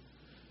God.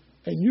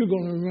 And you're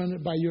going to run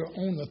it by your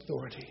own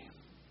authority.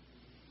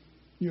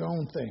 Your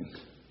own thing.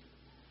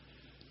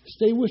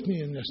 Stay with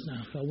me in this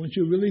now. I want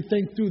you to really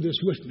think through this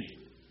with me.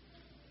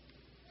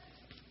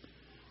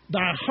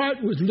 Thy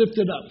heart was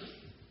lifted up.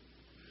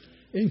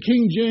 In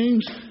King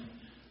James,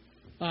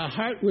 our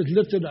heart was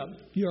lifted up.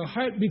 Your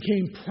heart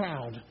became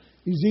proud.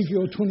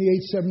 Ezekiel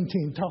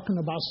 28:17, talking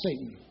about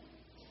Satan.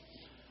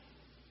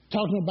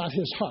 Talking about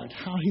his heart,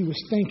 how he was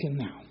thinking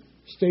now.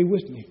 Stay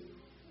with me.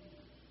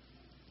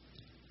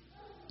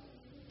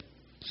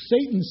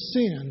 Satan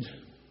sinned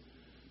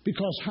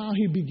because how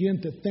he began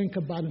to think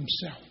about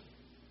himself.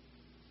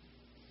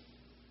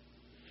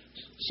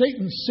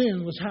 Satan's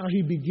sin was how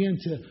he began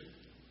to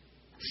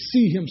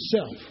see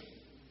himself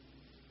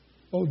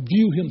or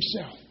view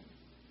himself.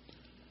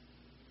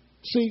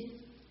 See,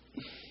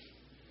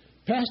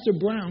 Pastor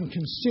Brown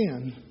can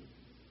sin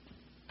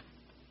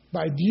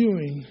by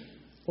viewing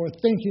or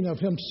thinking of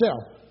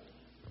himself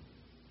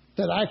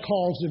that I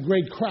caused the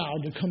great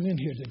crowd to come in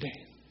here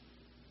today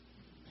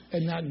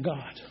and not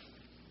God.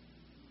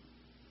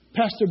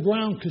 Pastor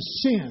Brown could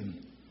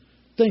sin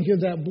thinking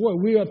that, boy,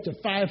 we're up to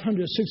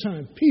 500,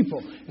 600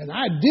 people and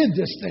I did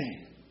this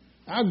thing.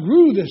 I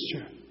grew this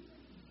church.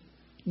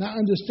 Not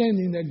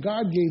understanding that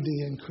God gave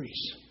the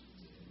increase.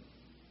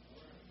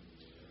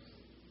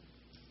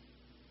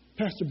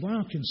 Pastor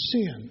Brown can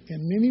sin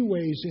in many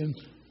ways in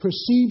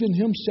perceiving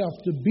himself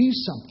to be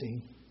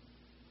something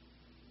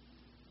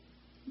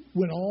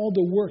when all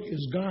the work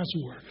is God's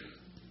work.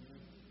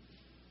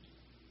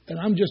 And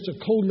I'm just a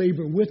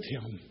co-laborer with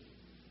him,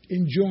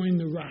 enjoying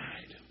the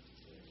ride.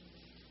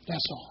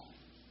 That's all.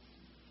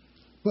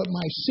 But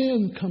my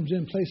sin comes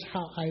in place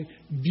how I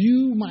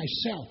view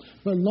myself.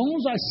 But as long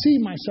as I see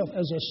myself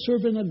as a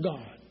servant of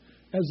God,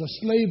 as a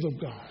slave of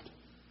God,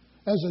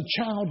 as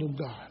a child of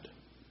God,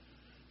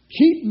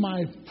 keep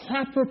my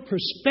proper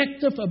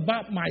perspective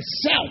about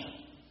myself,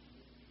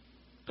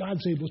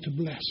 God's able to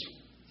bless.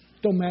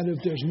 Don't matter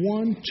if there's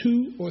 1,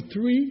 2, or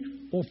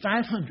 3, or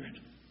 500.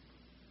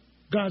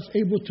 God's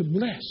able to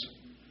bless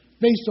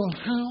based on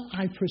how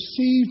I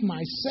perceive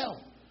myself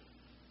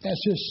as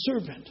His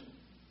servant.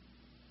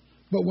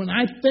 But when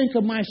I think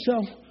of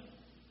myself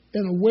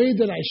in a way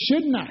that I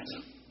should not,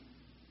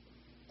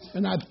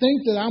 and I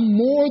think that I'm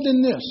more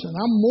than this, and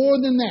I'm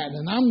more than that,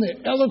 and I'm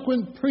the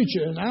eloquent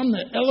preacher, and I'm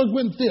the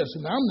eloquent this,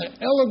 and I'm the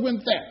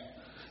eloquent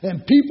that,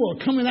 and people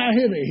are coming out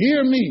here to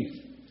hear me,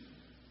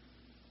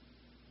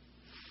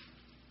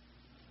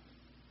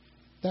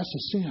 that's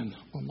a sin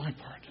on my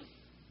part.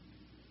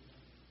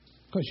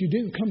 Because you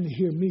didn't come to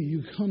hear me,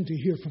 you come to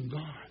hear from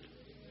God.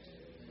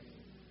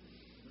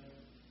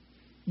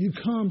 You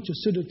come to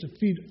sit at the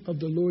feet of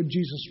the Lord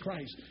Jesus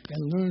Christ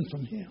and learn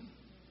from Him.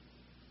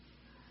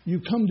 You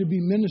come to be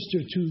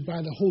ministered to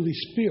by the Holy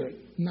Spirit,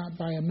 not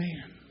by a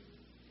man.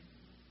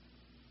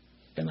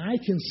 And I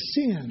can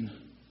sin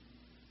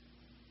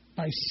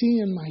by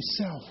seeing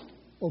myself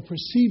or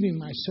perceiving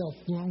myself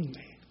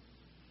wrongly.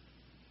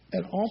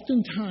 And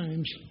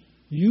oftentimes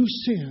you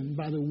sin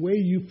by the way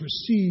you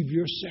perceive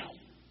yourself.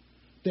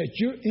 That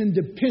you're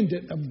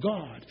independent of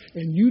God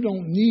and you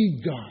don't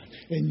need God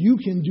and you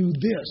can do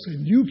this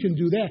and you can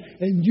do that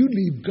and you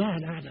leave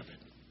God out of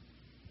it.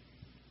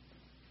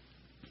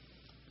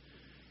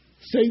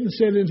 Satan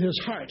said in his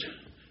heart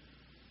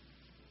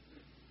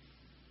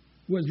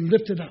was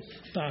lifted up.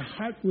 Thy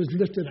heart was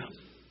lifted up.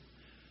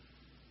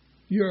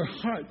 Your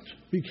heart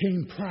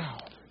became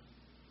proud.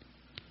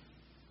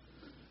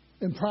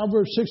 In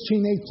Proverbs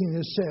 16:18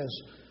 it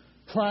says,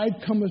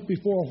 pride cometh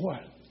before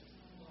what?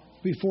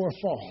 Before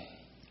a fall.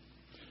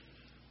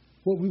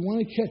 What we want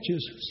to catch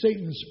is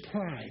Satan's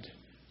pride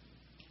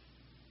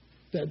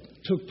that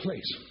took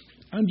place.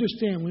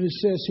 Understand when it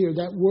says here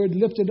that word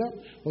lifted up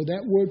or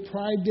that word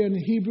pride there in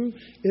the Hebrew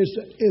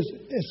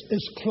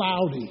is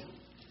cloudy.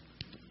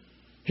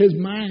 His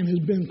mind has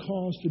been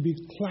caused to be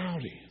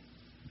cloudy.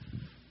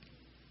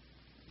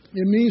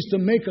 It means to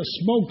make a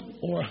smoke,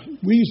 or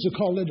we used to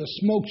call it a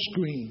smoke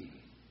screen,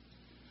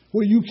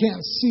 where you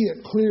can't see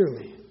it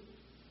clearly.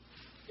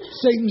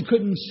 Satan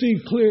couldn't see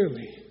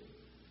clearly.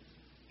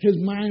 His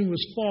mind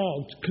was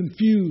fogged,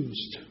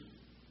 confused.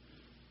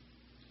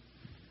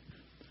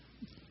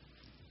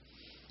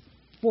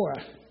 Boy,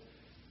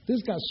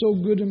 this got so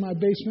good in my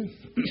basement.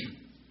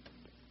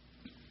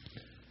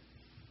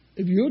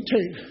 If you'll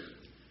take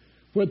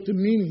what the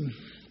meaning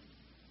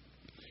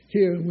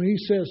here when he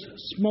says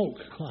smoke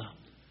cloud,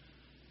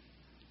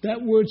 that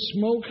word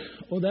smoke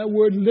or that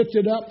word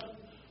lifted up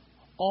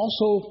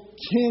also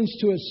tends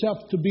to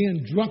itself to be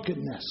in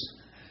drunkenness.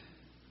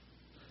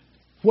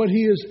 What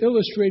he is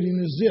illustrating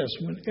is this.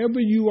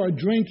 Whenever you are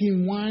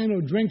drinking wine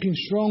or drinking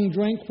strong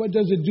drink, what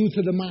does it do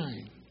to the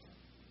mind?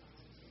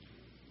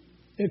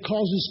 It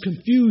causes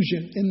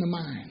confusion in the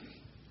mind.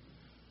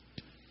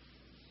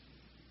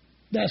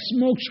 That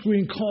smoke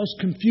screen caused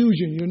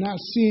confusion. You're not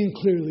seeing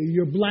clearly.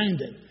 You're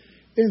blinded.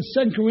 In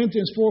 2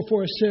 Corinthians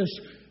 4:4 it says,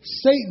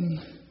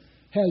 Satan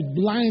has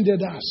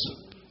blinded us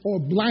or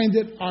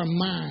blinded our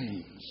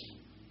minds.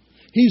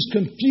 He's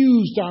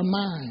confused our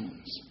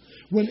minds.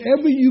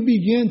 Whenever you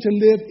begin to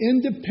live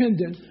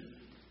independent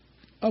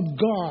of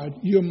God,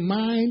 your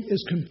mind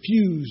is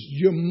confused.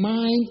 Your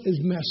mind is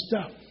messed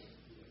up.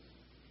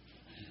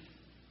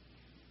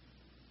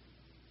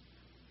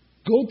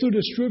 Go through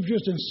the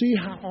scriptures and see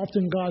how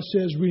often God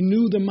says,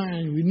 renew the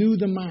mind, renew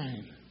the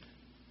mind.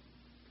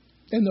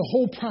 And the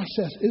whole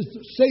process is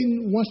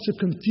Satan wants to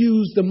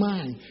confuse the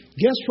mind.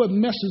 Guess what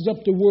messes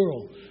up the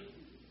world?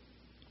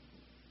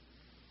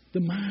 The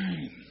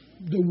mind.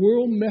 The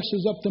world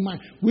messes up the mind.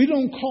 We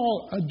don't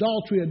call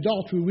adultery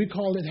adultery. We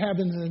call it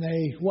having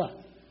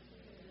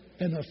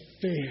an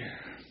affair.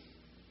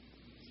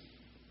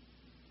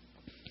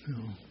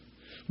 No.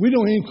 We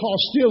don't even call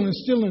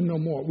stealing no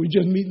more. We're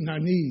just meeting our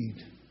need.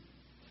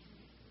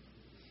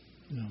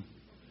 No.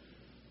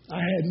 I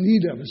had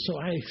need of it,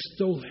 so I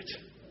stole it.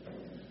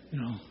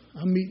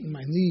 I'm meeting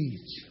my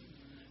needs.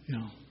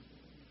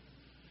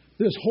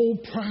 This whole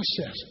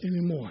process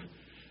anymore.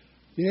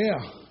 Yeah,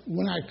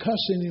 when I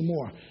cuss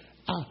anymore,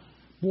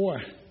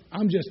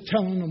 I'm just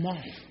telling them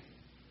off.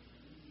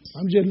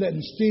 I'm just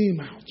letting steam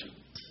out.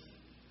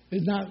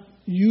 It's not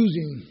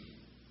using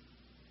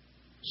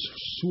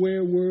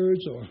swear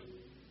words or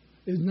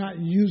it's not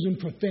using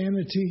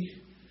profanity.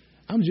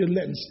 I'm just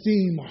letting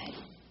steam off.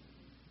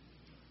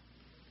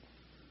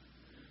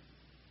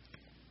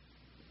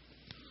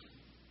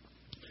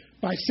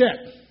 By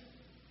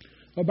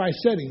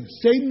setting,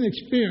 Satan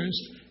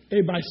experienced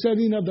a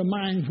besetting of the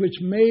mind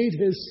which made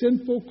his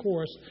sinful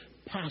course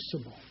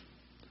possible.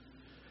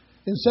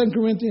 In 2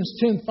 Corinthians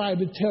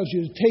 10:5, it tells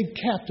you to take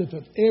captive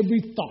of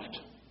every thought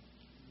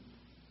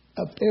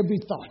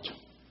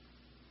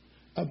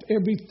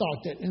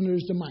that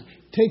enters the mind.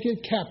 Take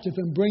it captive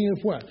and bring it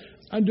what?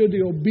 Under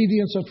the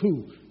obedience of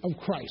who? Of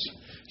Christ.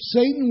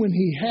 Satan, when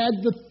he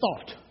had the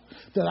thought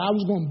that I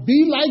was going to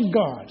be like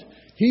God,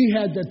 he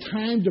had the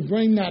time to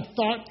bring that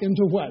thought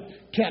into what?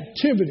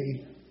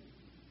 Captivity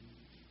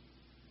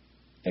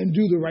and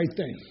do the right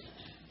thing.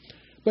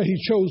 But he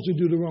chose to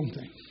do the wrong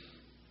thing.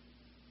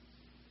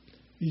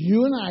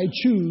 You and I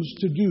choose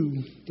to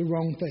do the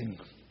wrong thing.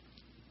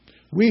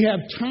 We have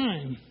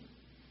time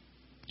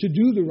to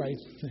do the right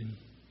thing.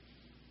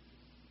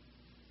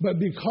 But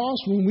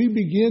because when we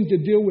begin to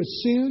deal with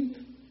sin,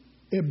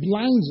 it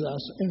blinds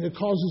us and it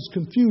causes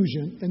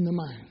confusion in the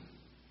mind.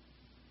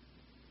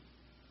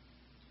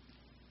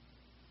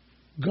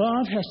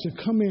 God has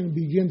to come in and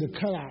begin to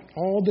cut out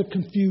all the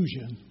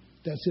confusion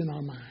that's in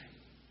our mind.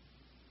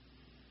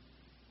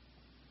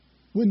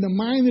 When the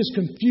mind is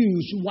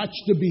confused, watch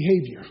the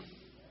behavior.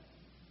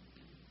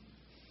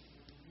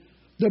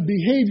 The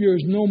behavior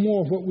is no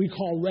more what we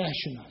call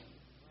rational.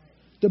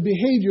 The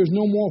behavior is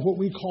no more what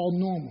we call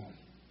normal.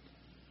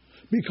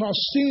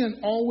 Because sin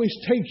always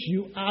takes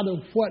you out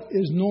of what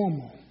is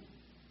normal.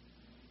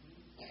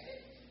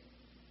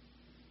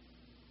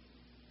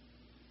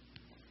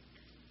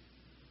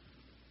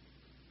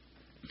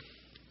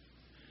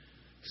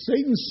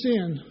 Satan's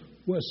sin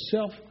was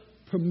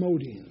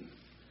self-promoting.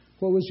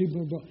 What was he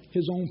promoting?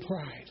 His own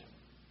pride.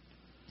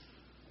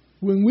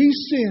 When we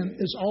sin,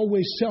 it's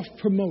always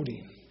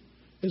self-promoting.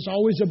 It's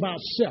always about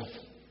self.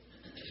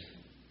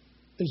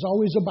 It's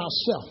always about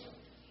self.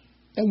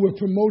 And we're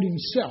promoting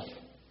self.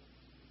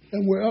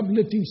 And we're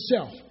uplifting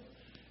self.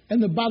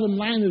 And the bottom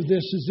line of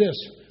this is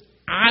this.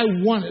 I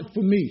want it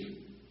for me.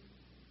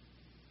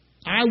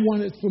 I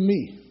want it for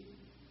me.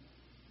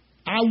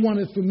 I want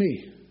it for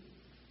me.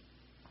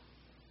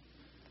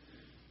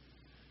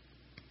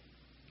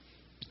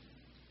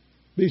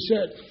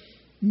 Beset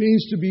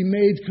means to be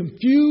made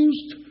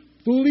confused,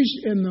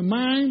 foolish in the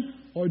mind,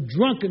 or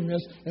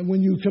drunkenness. And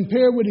when you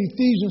compare with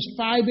Ephesians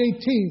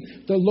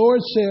 5:18, the Lord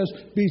says,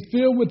 be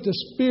filled with the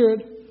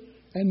Spirit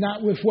and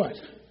not with what?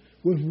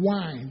 With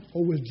wine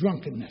or with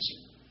drunkenness.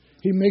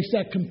 He makes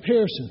that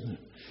comparison.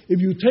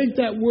 If you take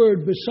that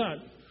word,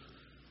 besat,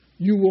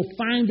 you will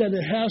find that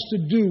it has to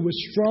do with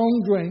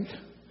strong drink,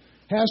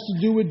 has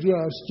to do with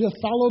drugs. Just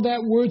follow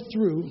that word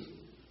through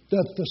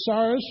the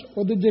thesaurus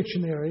or the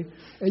dictionary,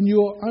 and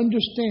you'll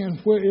understand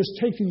where it's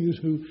taking you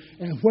to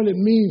and what it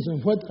means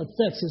and what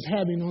effects it's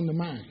having on the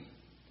mind.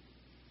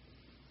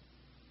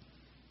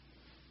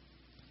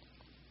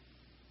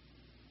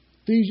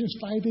 Ephesians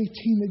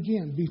 5:18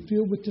 again, be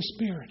filled with the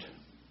Spirit.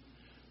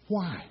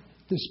 Why?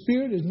 The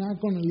Spirit is not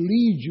going to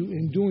lead you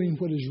in doing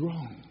what is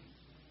wrong.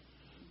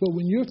 But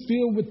when you're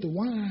filled with the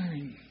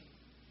wine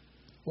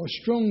or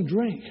strong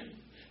drink,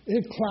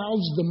 it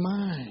clouds the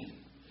mind.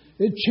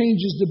 It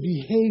changes the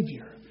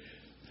behavior.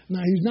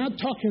 Now, he's not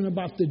talking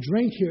about the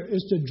drink here.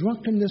 It's the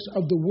drunkenness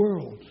of the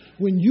world.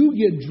 When you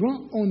get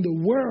drunk on the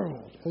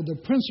world or the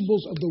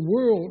principles of the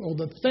world or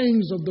the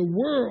things of the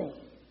world,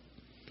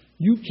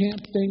 you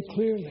can't think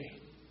clearly.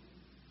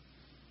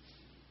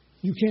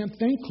 You can't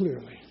think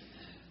clearly.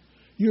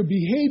 Your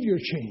behavior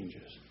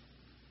changes.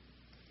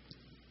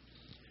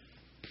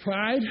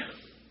 Pride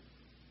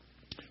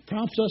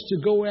prompts us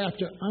to go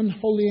after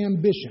unholy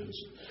ambitions.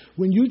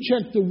 When you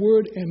check the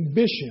word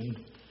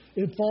ambition,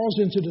 it falls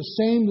into the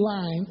same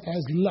line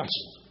as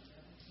lust.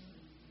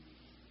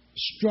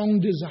 Strong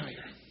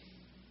desire.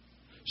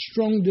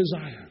 Strong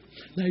desire.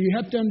 Now you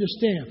have to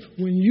understand,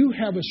 when you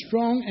have a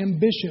strong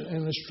ambition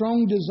and a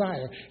strong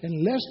desire,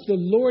 unless the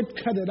Lord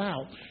cut it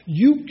out,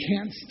 you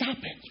can't stop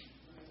it.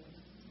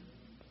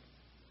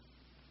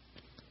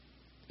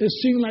 It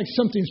seems like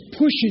something's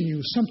pushing you,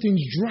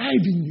 something's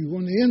driving you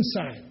on the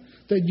inside.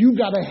 That you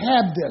got to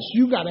have this,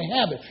 you got to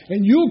have it.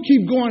 And you'll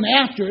keep going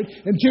after it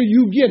until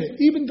you get it,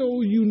 even though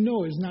you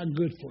know it's not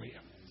good for you.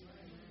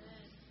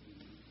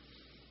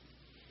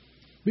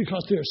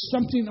 Because there's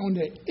something on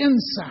the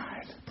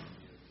inside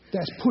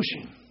that's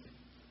pushing.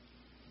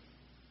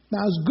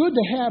 Now, it's good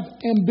to have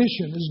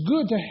ambition. It's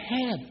good to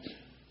have it.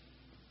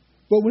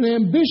 But when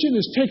ambition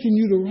is taking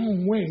you the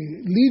wrong way,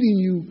 leading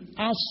you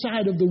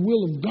outside of the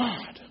will of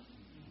God,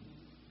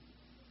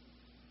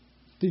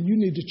 then you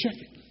need to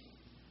check it.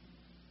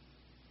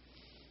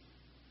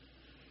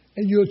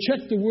 And you'll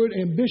check the word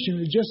ambition.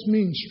 It just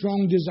means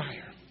strong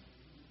desire.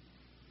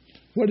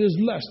 What is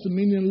lust? The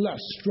meaning of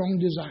lust, strong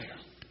desire.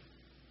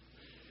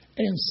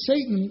 And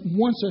Satan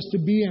wants us to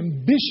be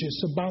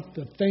ambitious about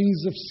the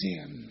things of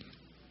sin.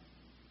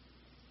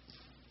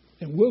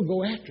 And we'll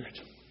go after it.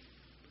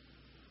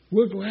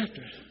 We'll go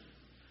after it.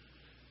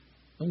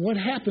 And what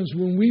happens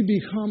when we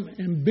become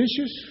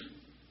ambitious?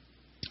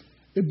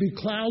 It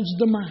beclouds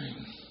the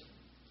mind.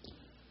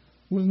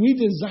 When we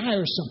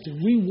desire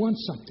something, we want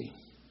something,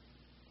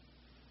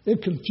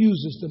 it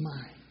confuses the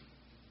mind.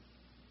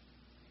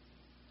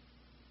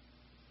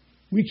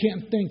 We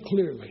can't think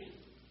clearly.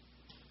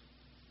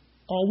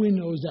 All we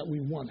know is that we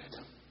want it.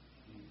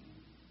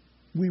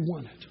 We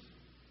want it.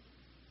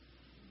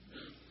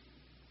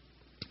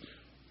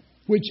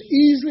 Which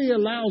easily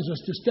allows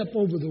us to step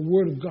over the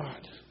Word of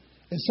God.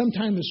 And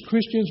sometimes as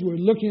Christians, we're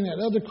looking at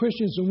other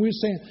Christians and we're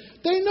saying,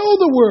 they know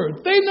the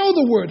Word. They know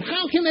the Word.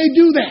 How can they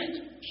do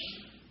that?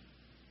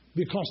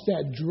 Because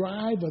that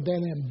drive or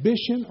that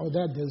ambition or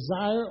that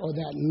desire or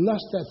that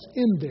lust that's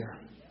in there,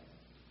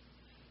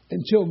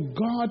 until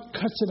God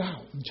cuts it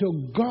out, until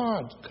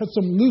God cuts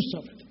them loose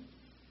of it,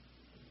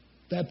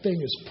 that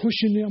thing is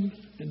pushing them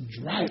and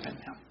driving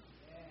them.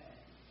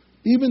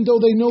 Even though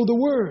they know the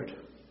Word.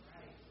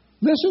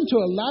 Listen to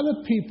a lot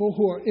of people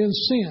who are in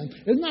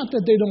sin. It's not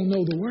that they don't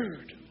know the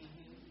Word.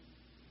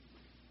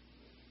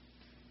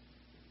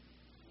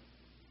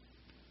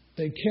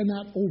 They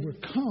cannot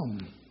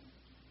overcome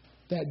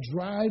that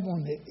drive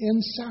on the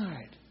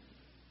inside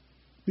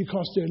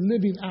because they're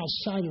living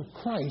outside of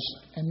Christ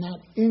and not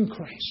in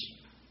Christ.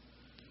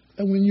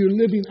 And when you're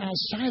living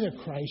outside of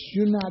Christ,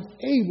 you're not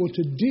able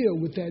to deal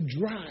with that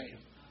drive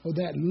or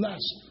that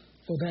lust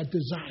or that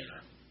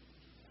desire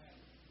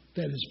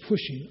that is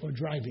pushing or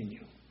driving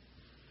you.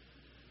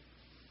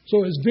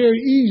 So it's very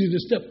easy to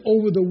step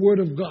over the Word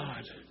of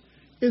God.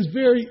 It's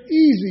very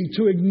easy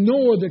to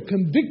ignore the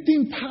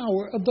convicting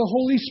power of the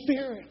Holy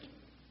Spirit.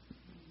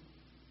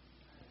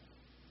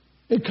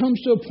 It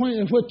comes to a point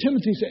of what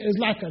Timothy said, it's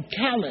like a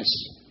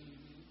callus.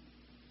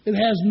 It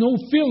has no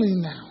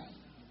feeling now.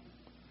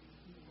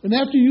 And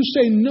after you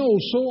say no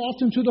so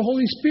often to the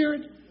Holy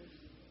Spirit,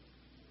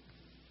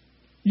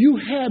 you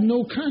have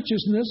no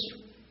consciousness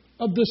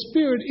of the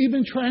Spirit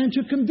even trying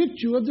to convict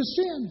you of the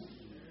sin.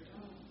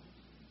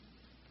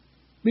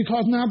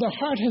 Because now the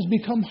heart has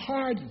become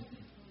hardened.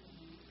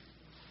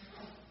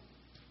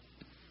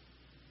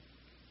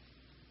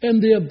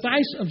 And the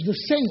advice of the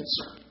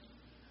saints,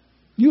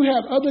 you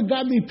have other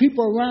godly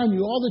people around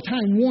you all the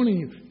time warning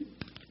you,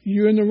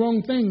 you're in the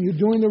wrong thing, you're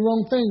doing the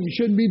wrong thing, you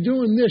shouldn't be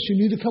doing this,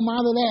 you need to come out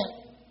of that.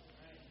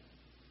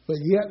 But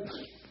yet,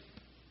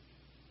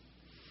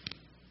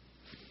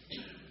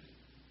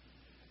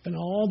 and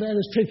all that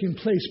is taking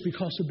place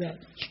because of that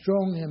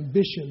strong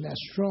ambition, that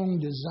strong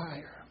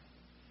desire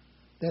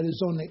that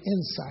is on the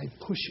inside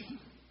pushing.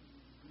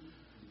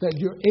 That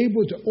you're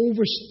able to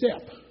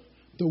overstep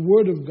the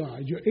Word of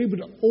God. You're able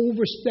to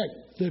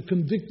overstep the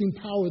convicting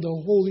power of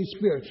the Holy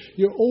Spirit.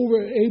 You're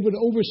able to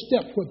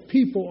overstep what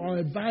people are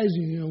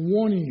advising you and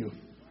warning you.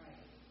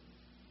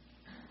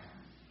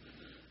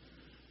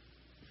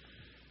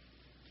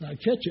 Now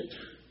catch it.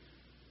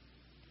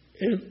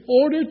 In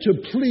order to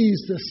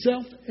please the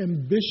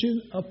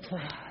self-ambition of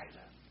pride.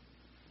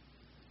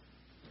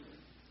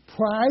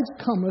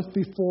 Pride cometh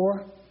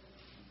before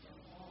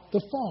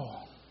the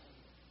fall.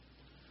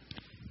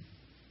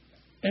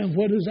 And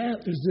what is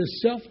that? Is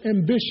this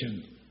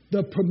self-ambition,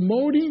 the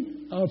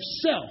promoting of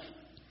self.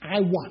 I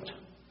want.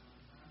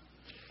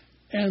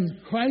 And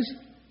Christ,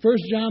 1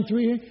 John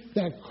 3,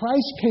 that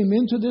Christ came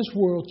into this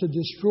world to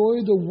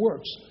destroy the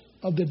works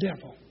of the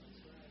devil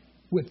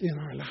within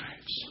our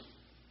lives.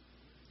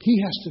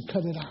 He has to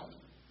cut it out.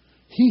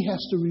 He has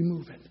to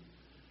remove it.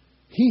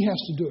 He has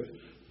to do it.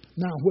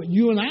 Now, what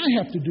you and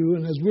I have to do,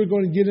 and as we're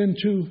going to get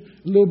into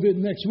a little bit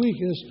next week,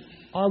 is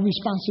our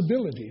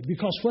responsibility.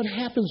 Because what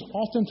happens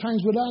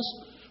oftentimes with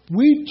us,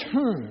 we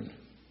turn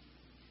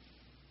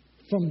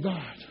from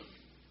God.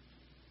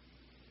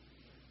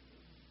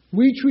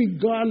 We treat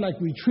God like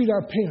we treat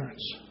our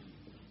parents.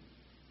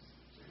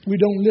 We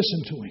don't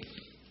listen to Him.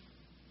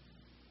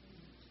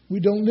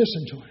 We don't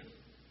listen to Him.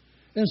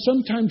 And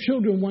sometimes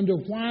children wonder,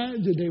 why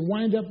did they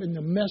wind up in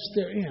the mess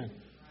they're in?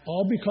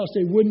 All because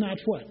they would not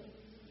what?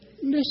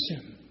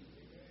 Listen.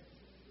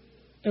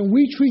 And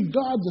we treat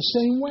God the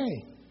same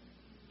way.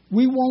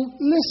 We won't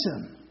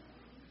listen.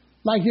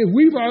 Like if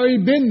we've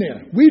already been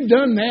there. We've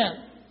done that.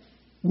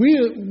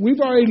 We've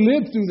already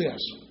lived through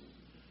this.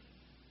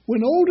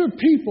 When older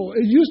people,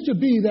 it used to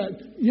be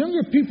that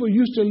younger people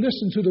used to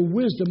listen to the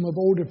wisdom of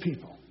older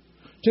people.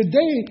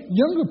 Today,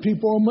 younger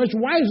people are much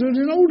wiser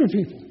than older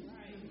people.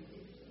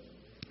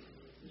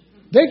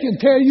 They can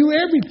tell you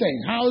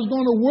everything, how it's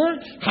going to work,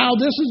 how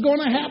this is going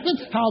to happen,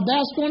 how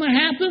that's going to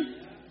happen.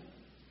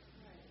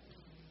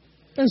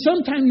 And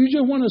sometimes you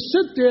just want to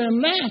sit there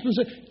and laugh and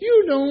say,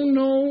 you don't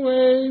know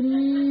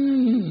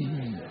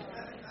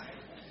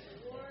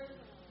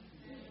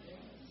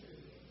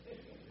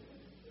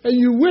And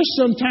you wish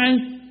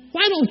sometimes,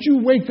 why don't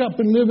you wake up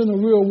and live in the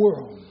real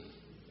world?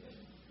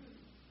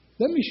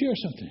 Let me share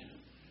something.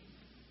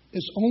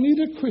 It's only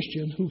the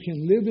Christian who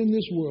can live in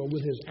this world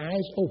with his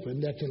eyes open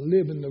that can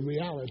live in the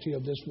reality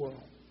of this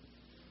world.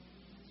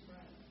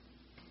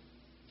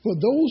 For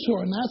those who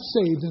are not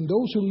saved and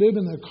those who live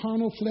in their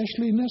carnal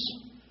fleshliness,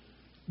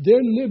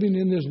 they're living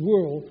in this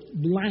world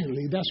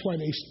blindly. That's why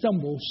they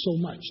stumble so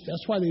much.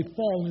 That's why they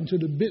fall into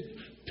the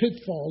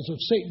pitfalls of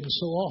Satan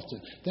so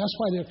often. That's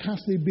why they're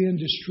constantly being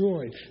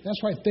destroyed.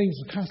 That's why things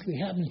are constantly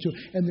happening to them,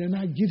 and they're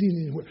not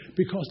getting anywhere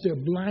because they're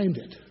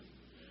blinded.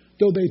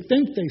 Though they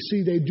think they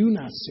see, they do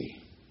not see.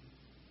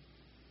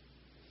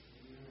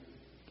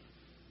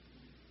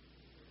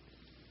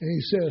 And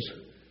he says,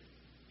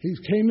 he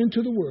came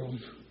into the world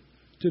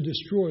to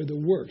destroy the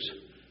works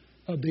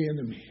of the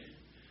enemy.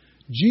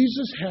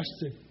 Jesus has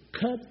to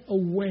cut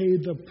away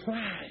the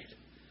pride,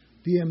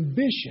 the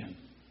ambition,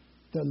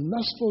 the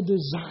lustful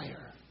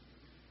desire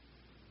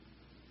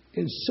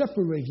in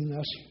separating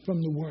us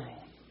from the world.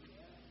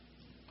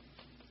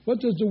 What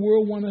does the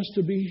world want us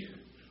to be?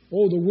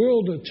 Oh, the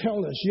world will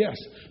tell us, yes,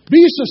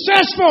 be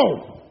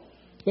successful.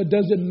 But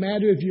does it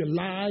matter if you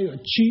lie or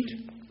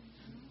cheat?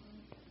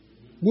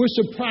 We're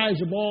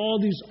surprised of all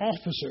these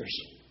officers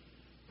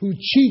who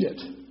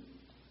cheated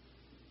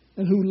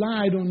and who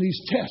lied on these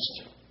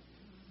tests.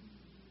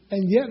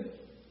 And yet,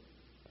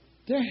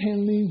 they're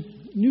handling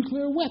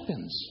nuclear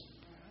weapons.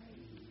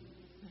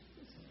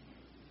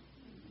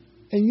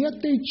 And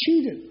yet they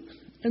cheated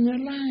and they're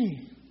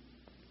lying.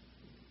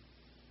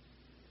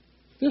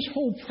 This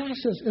whole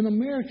process in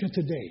America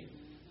today.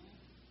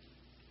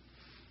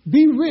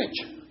 Be rich.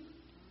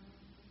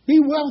 Be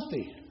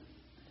wealthy.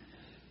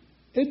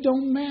 It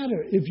don't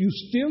matter if you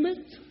steal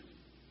it.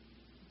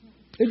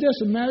 It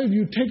doesn't matter if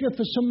you take it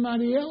for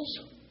somebody else.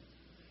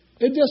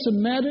 It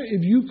doesn't matter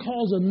if you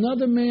cause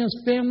another man's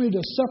family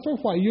to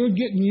suffer while you're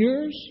getting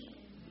yours.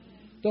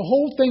 The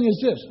whole thing is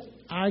this: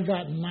 I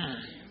got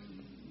mine.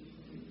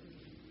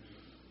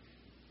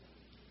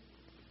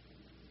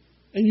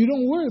 And you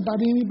don't worry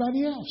about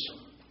anybody else.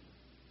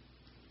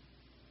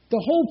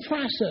 The whole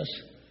process,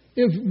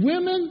 if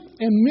women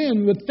and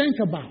men would think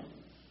about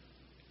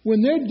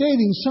when they're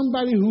dating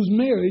somebody who's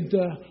married,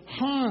 the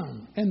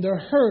harm and the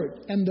hurt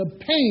and the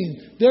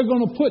pain they're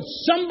going to put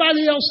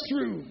somebody else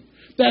through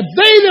that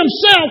they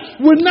themselves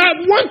would not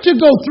want to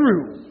go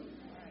through,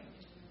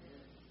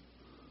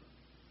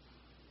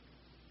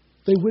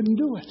 they wouldn't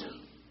do it.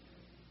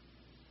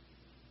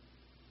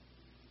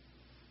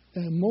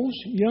 And most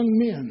young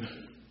men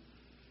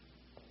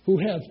who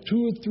have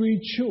 2 or 3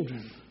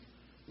 children,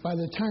 by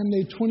the time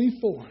they're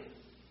 24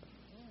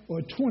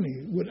 or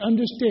 20, would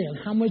understand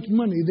how much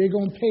money they're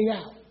going to pay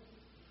out.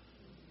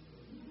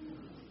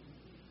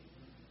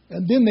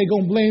 And then they're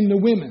going to blame the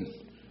women.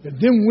 If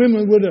them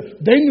women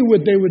they knew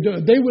what they were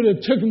doing. They would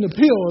have taken the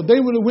pill, or they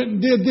would have went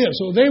and did this,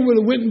 or they would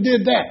have went and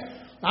did that.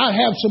 I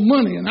have some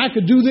money and I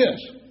could do this.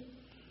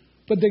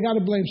 But they got to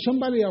blame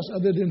somebody else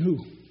other than who?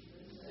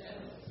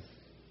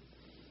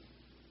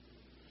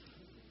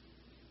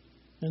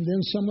 And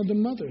then some of the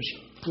mothers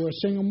who are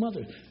single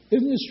mothers.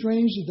 Isn't it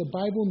strange that the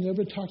Bible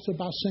never talks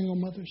about single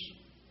mothers?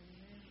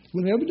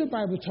 Whenever the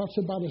Bible talks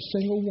about a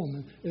single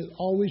woman, it's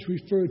always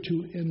referred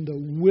to in the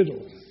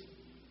widow.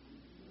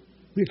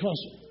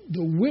 Because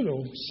the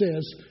widow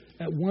says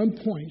at one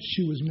point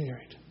she was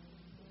married.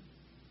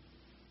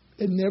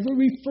 It never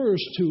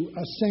refers to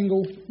a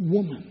single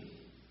woman.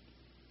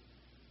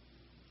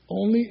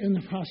 Only in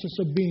the process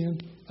of being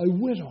a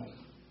widow.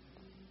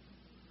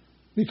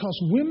 Because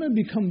women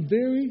become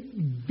very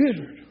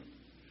bitter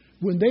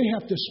when they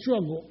have to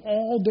struggle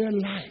all their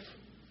life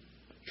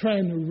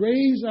trying to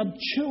raise up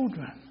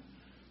children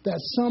that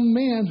some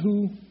man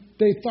who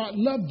they thought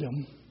loved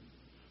them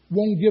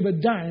won't give a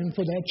dime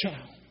for that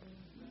child.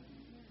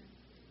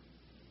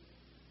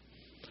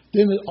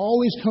 Then it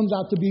always comes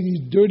out to be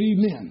these dirty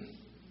men.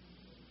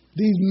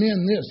 These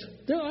men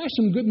this. There are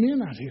some good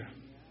men out here.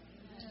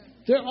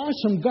 There are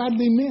some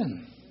godly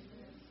men.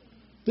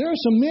 There are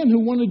some men who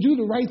want to do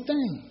the right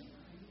thing.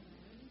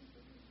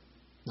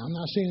 Now, I'm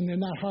not saying they're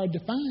not hard to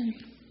find.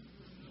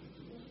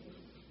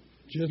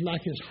 Just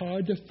like it's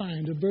hard to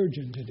find a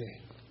virgin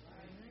today.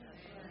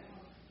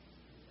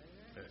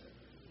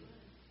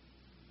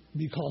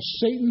 Because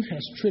Satan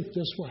has tricked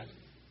us what?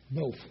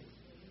 Both.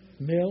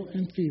 Male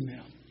and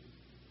female.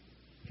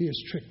 He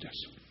has tricked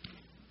us.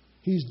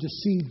 He's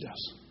deceived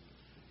us.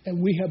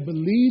 And we have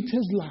believed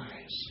his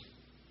lies.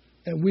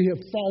 And we have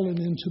fallen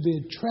into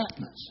the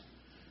entrapments.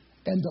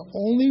 And the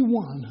only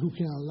one who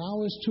can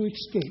allow us to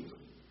escape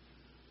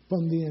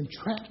from the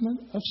entrapment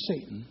of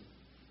Satan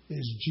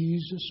is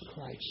Jesus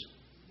Christ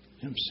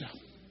himself.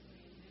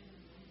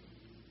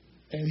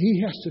 And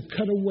he has to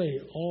cut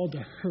away all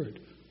the hurt,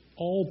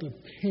 all the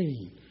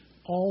pain,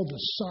 all the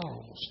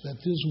sorrows that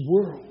this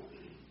world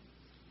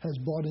has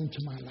brought into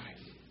my life.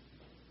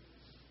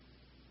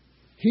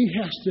 He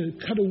has to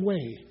cut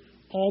away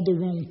all the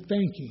wrong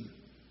thinking,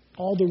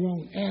 all the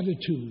wrong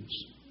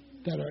attitudes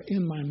that are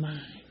in my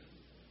mind.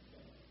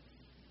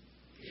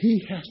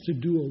 He has to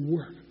do a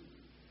work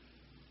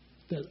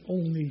that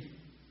only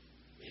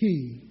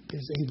he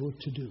is able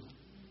to do.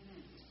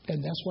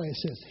 And that's why it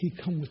says he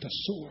come with a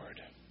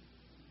sword.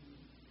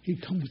 He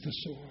come with a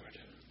sword.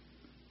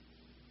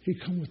 He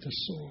come with a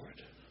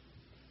sword.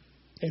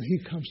 And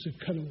he comes to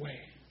cut away.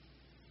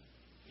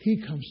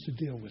 He comes to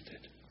deal with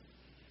it.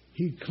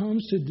 He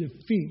comes to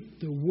defeat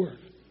the work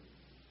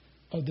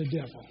of the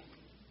devil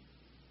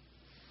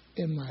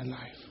in my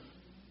life.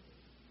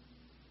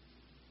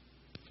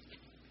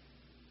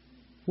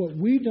 What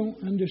we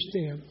don't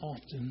understand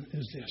often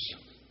is this.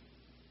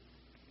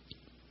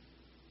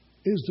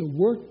 Is the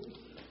work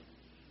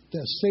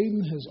that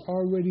Satan has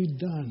already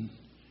done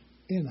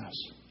in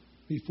us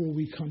before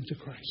we come to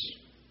Christ.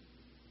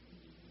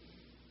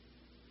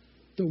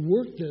 The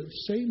work that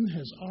Satan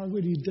has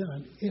already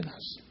done in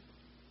us.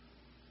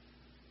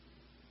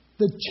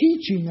 The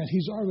teaching that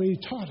he's already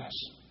taught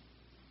us.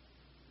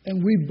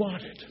 And we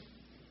bought it.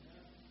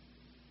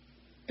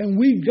 And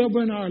we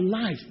govern our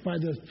life by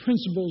the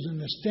principles and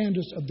the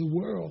standards of the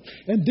world.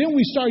 And then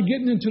we start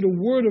getting into the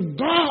Word of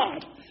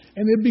God.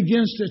 And it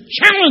begins to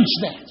challenge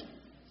that.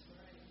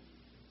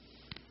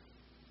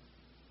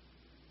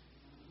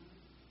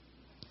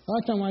 A lot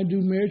of time I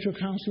do marital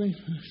counseling,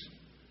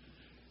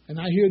 and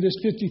I hear this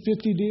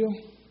 50-50 deal.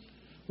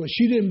 Well,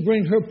 she didn't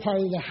bring her part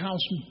of the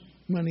house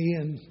money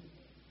in.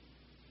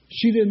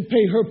 She didn't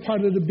pay her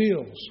part of the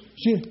bills.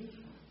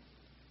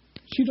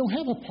 She don't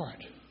have a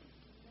part.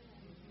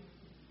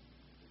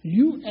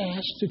 You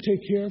asked to take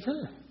care of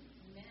her.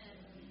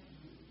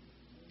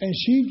 And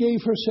she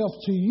gave herself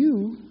to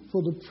you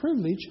for the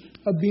privilege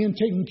of being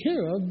taken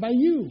care of by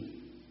you.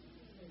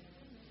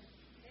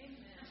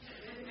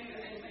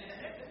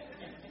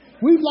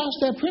 We've lost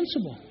that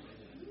principle.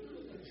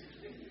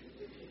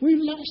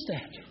 We've lost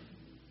that.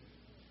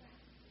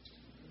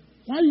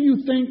 Why do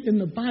you think in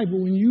the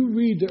Bible, when you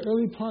read the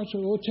early parts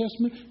of the Old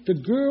Testament, the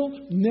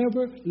girl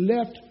never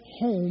left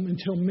home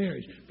until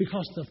marriage?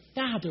 Because the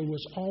father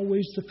was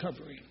always the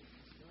covering.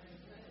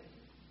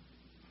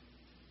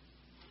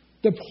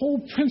 The whole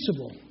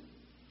principle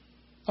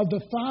of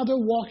the father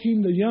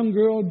walking the young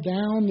girl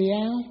down the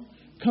aisle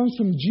comes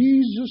from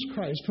Jesus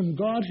Christ, from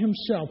God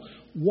himself,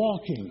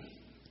 walking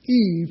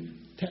Eve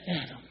to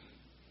Adam.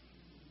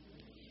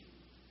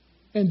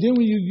 And then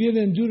when you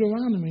get in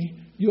Deuteronomy,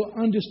 you'll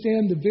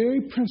understand the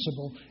very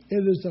principle.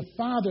 It is the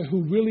father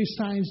who really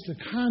signs the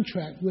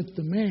contract with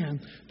the man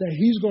that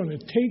he's going to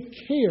take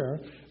care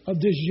of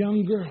this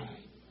young girl.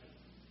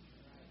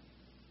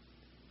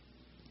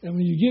 And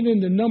when you get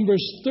into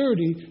Numbers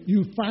 30,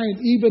 you find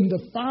even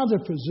the father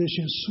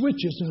position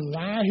switches. And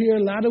I hear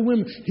a lot of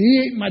women,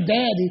 he ain't my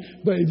daddy.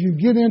 But if you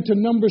get into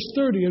Numbers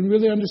 30 and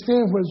really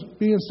understand what's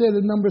being said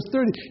in Numbers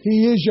 30,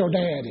 he is your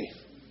daddy.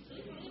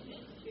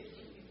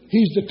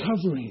 He's the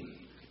covering.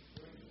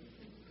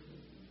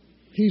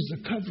 He's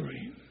the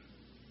covering.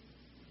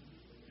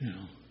 You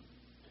know.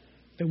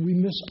 And we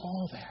miss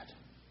all that.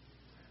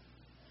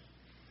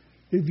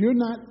 If you're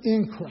not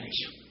in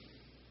Christ,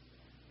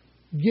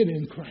 get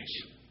in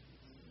Christ.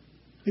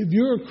 If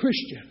you're a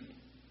Christian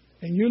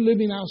and you're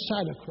living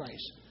outside of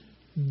Christ,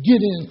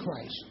 get in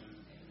Christ.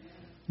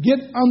 Get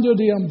under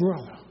the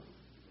umbrella.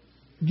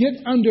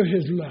 Get under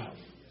his love.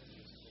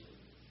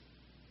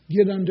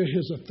 Get under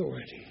his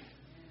authority.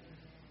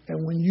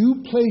 And when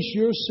you place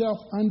yourself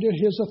under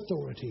his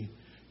authority,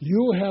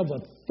 you'll have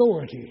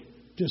authority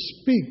to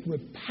speak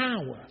with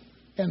power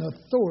and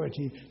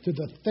authority to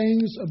the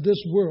things of this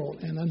world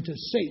and unto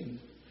Satan.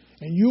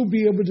 And you'll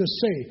be able to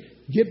say,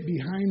 get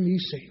behind me,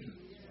 Satan.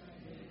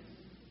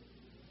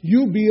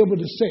 You'll be able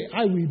to say,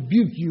 I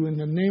rebuke you in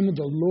the name of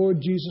the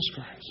Lord Jesus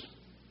Christ.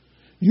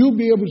 You'll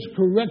be able to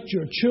correct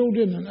your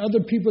children and other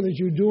people that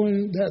you're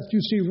doing that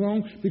you see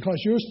wrong because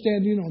you're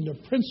standing on the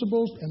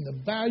principles and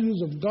the values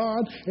of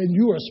God and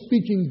you are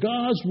speaking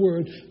God's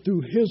word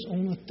through his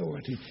own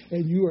authority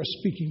and you are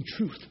speaking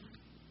truth.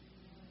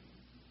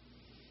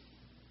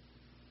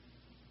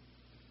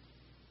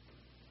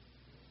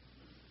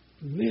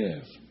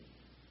 Live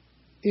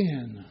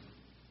in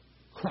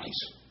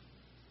Christ.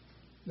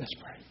 Let's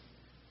pray.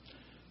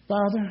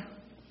 Father,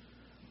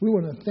 We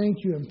want to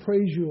thank you and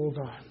praise you, oh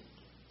God,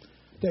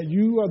 that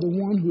you are the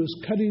one who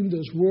is cutting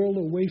this world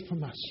away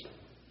from us.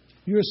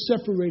 You're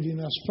separating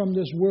us from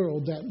this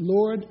world, that,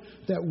 Lord,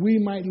 that we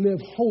might live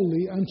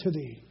holy unto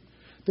thee.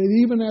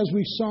 That even as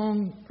we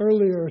sung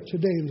earlier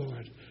today,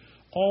 Lord,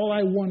 all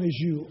I want is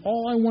you.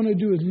 All I want to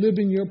do is live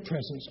in your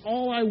presence.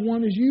 All I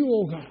want is you,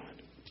 oh God.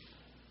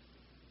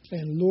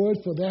 And Lord,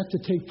 for that to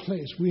take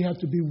place, we have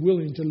to be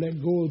willing to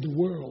let go of the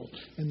world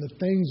and the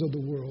things of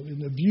the world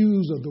and the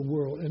views of the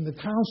world and the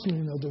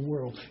counseling of the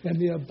world and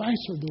the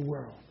advice of the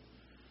world.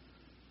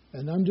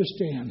 And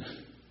understand,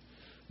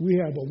 we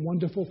have a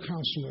wonderful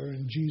counselor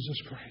in Jesus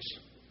Christ.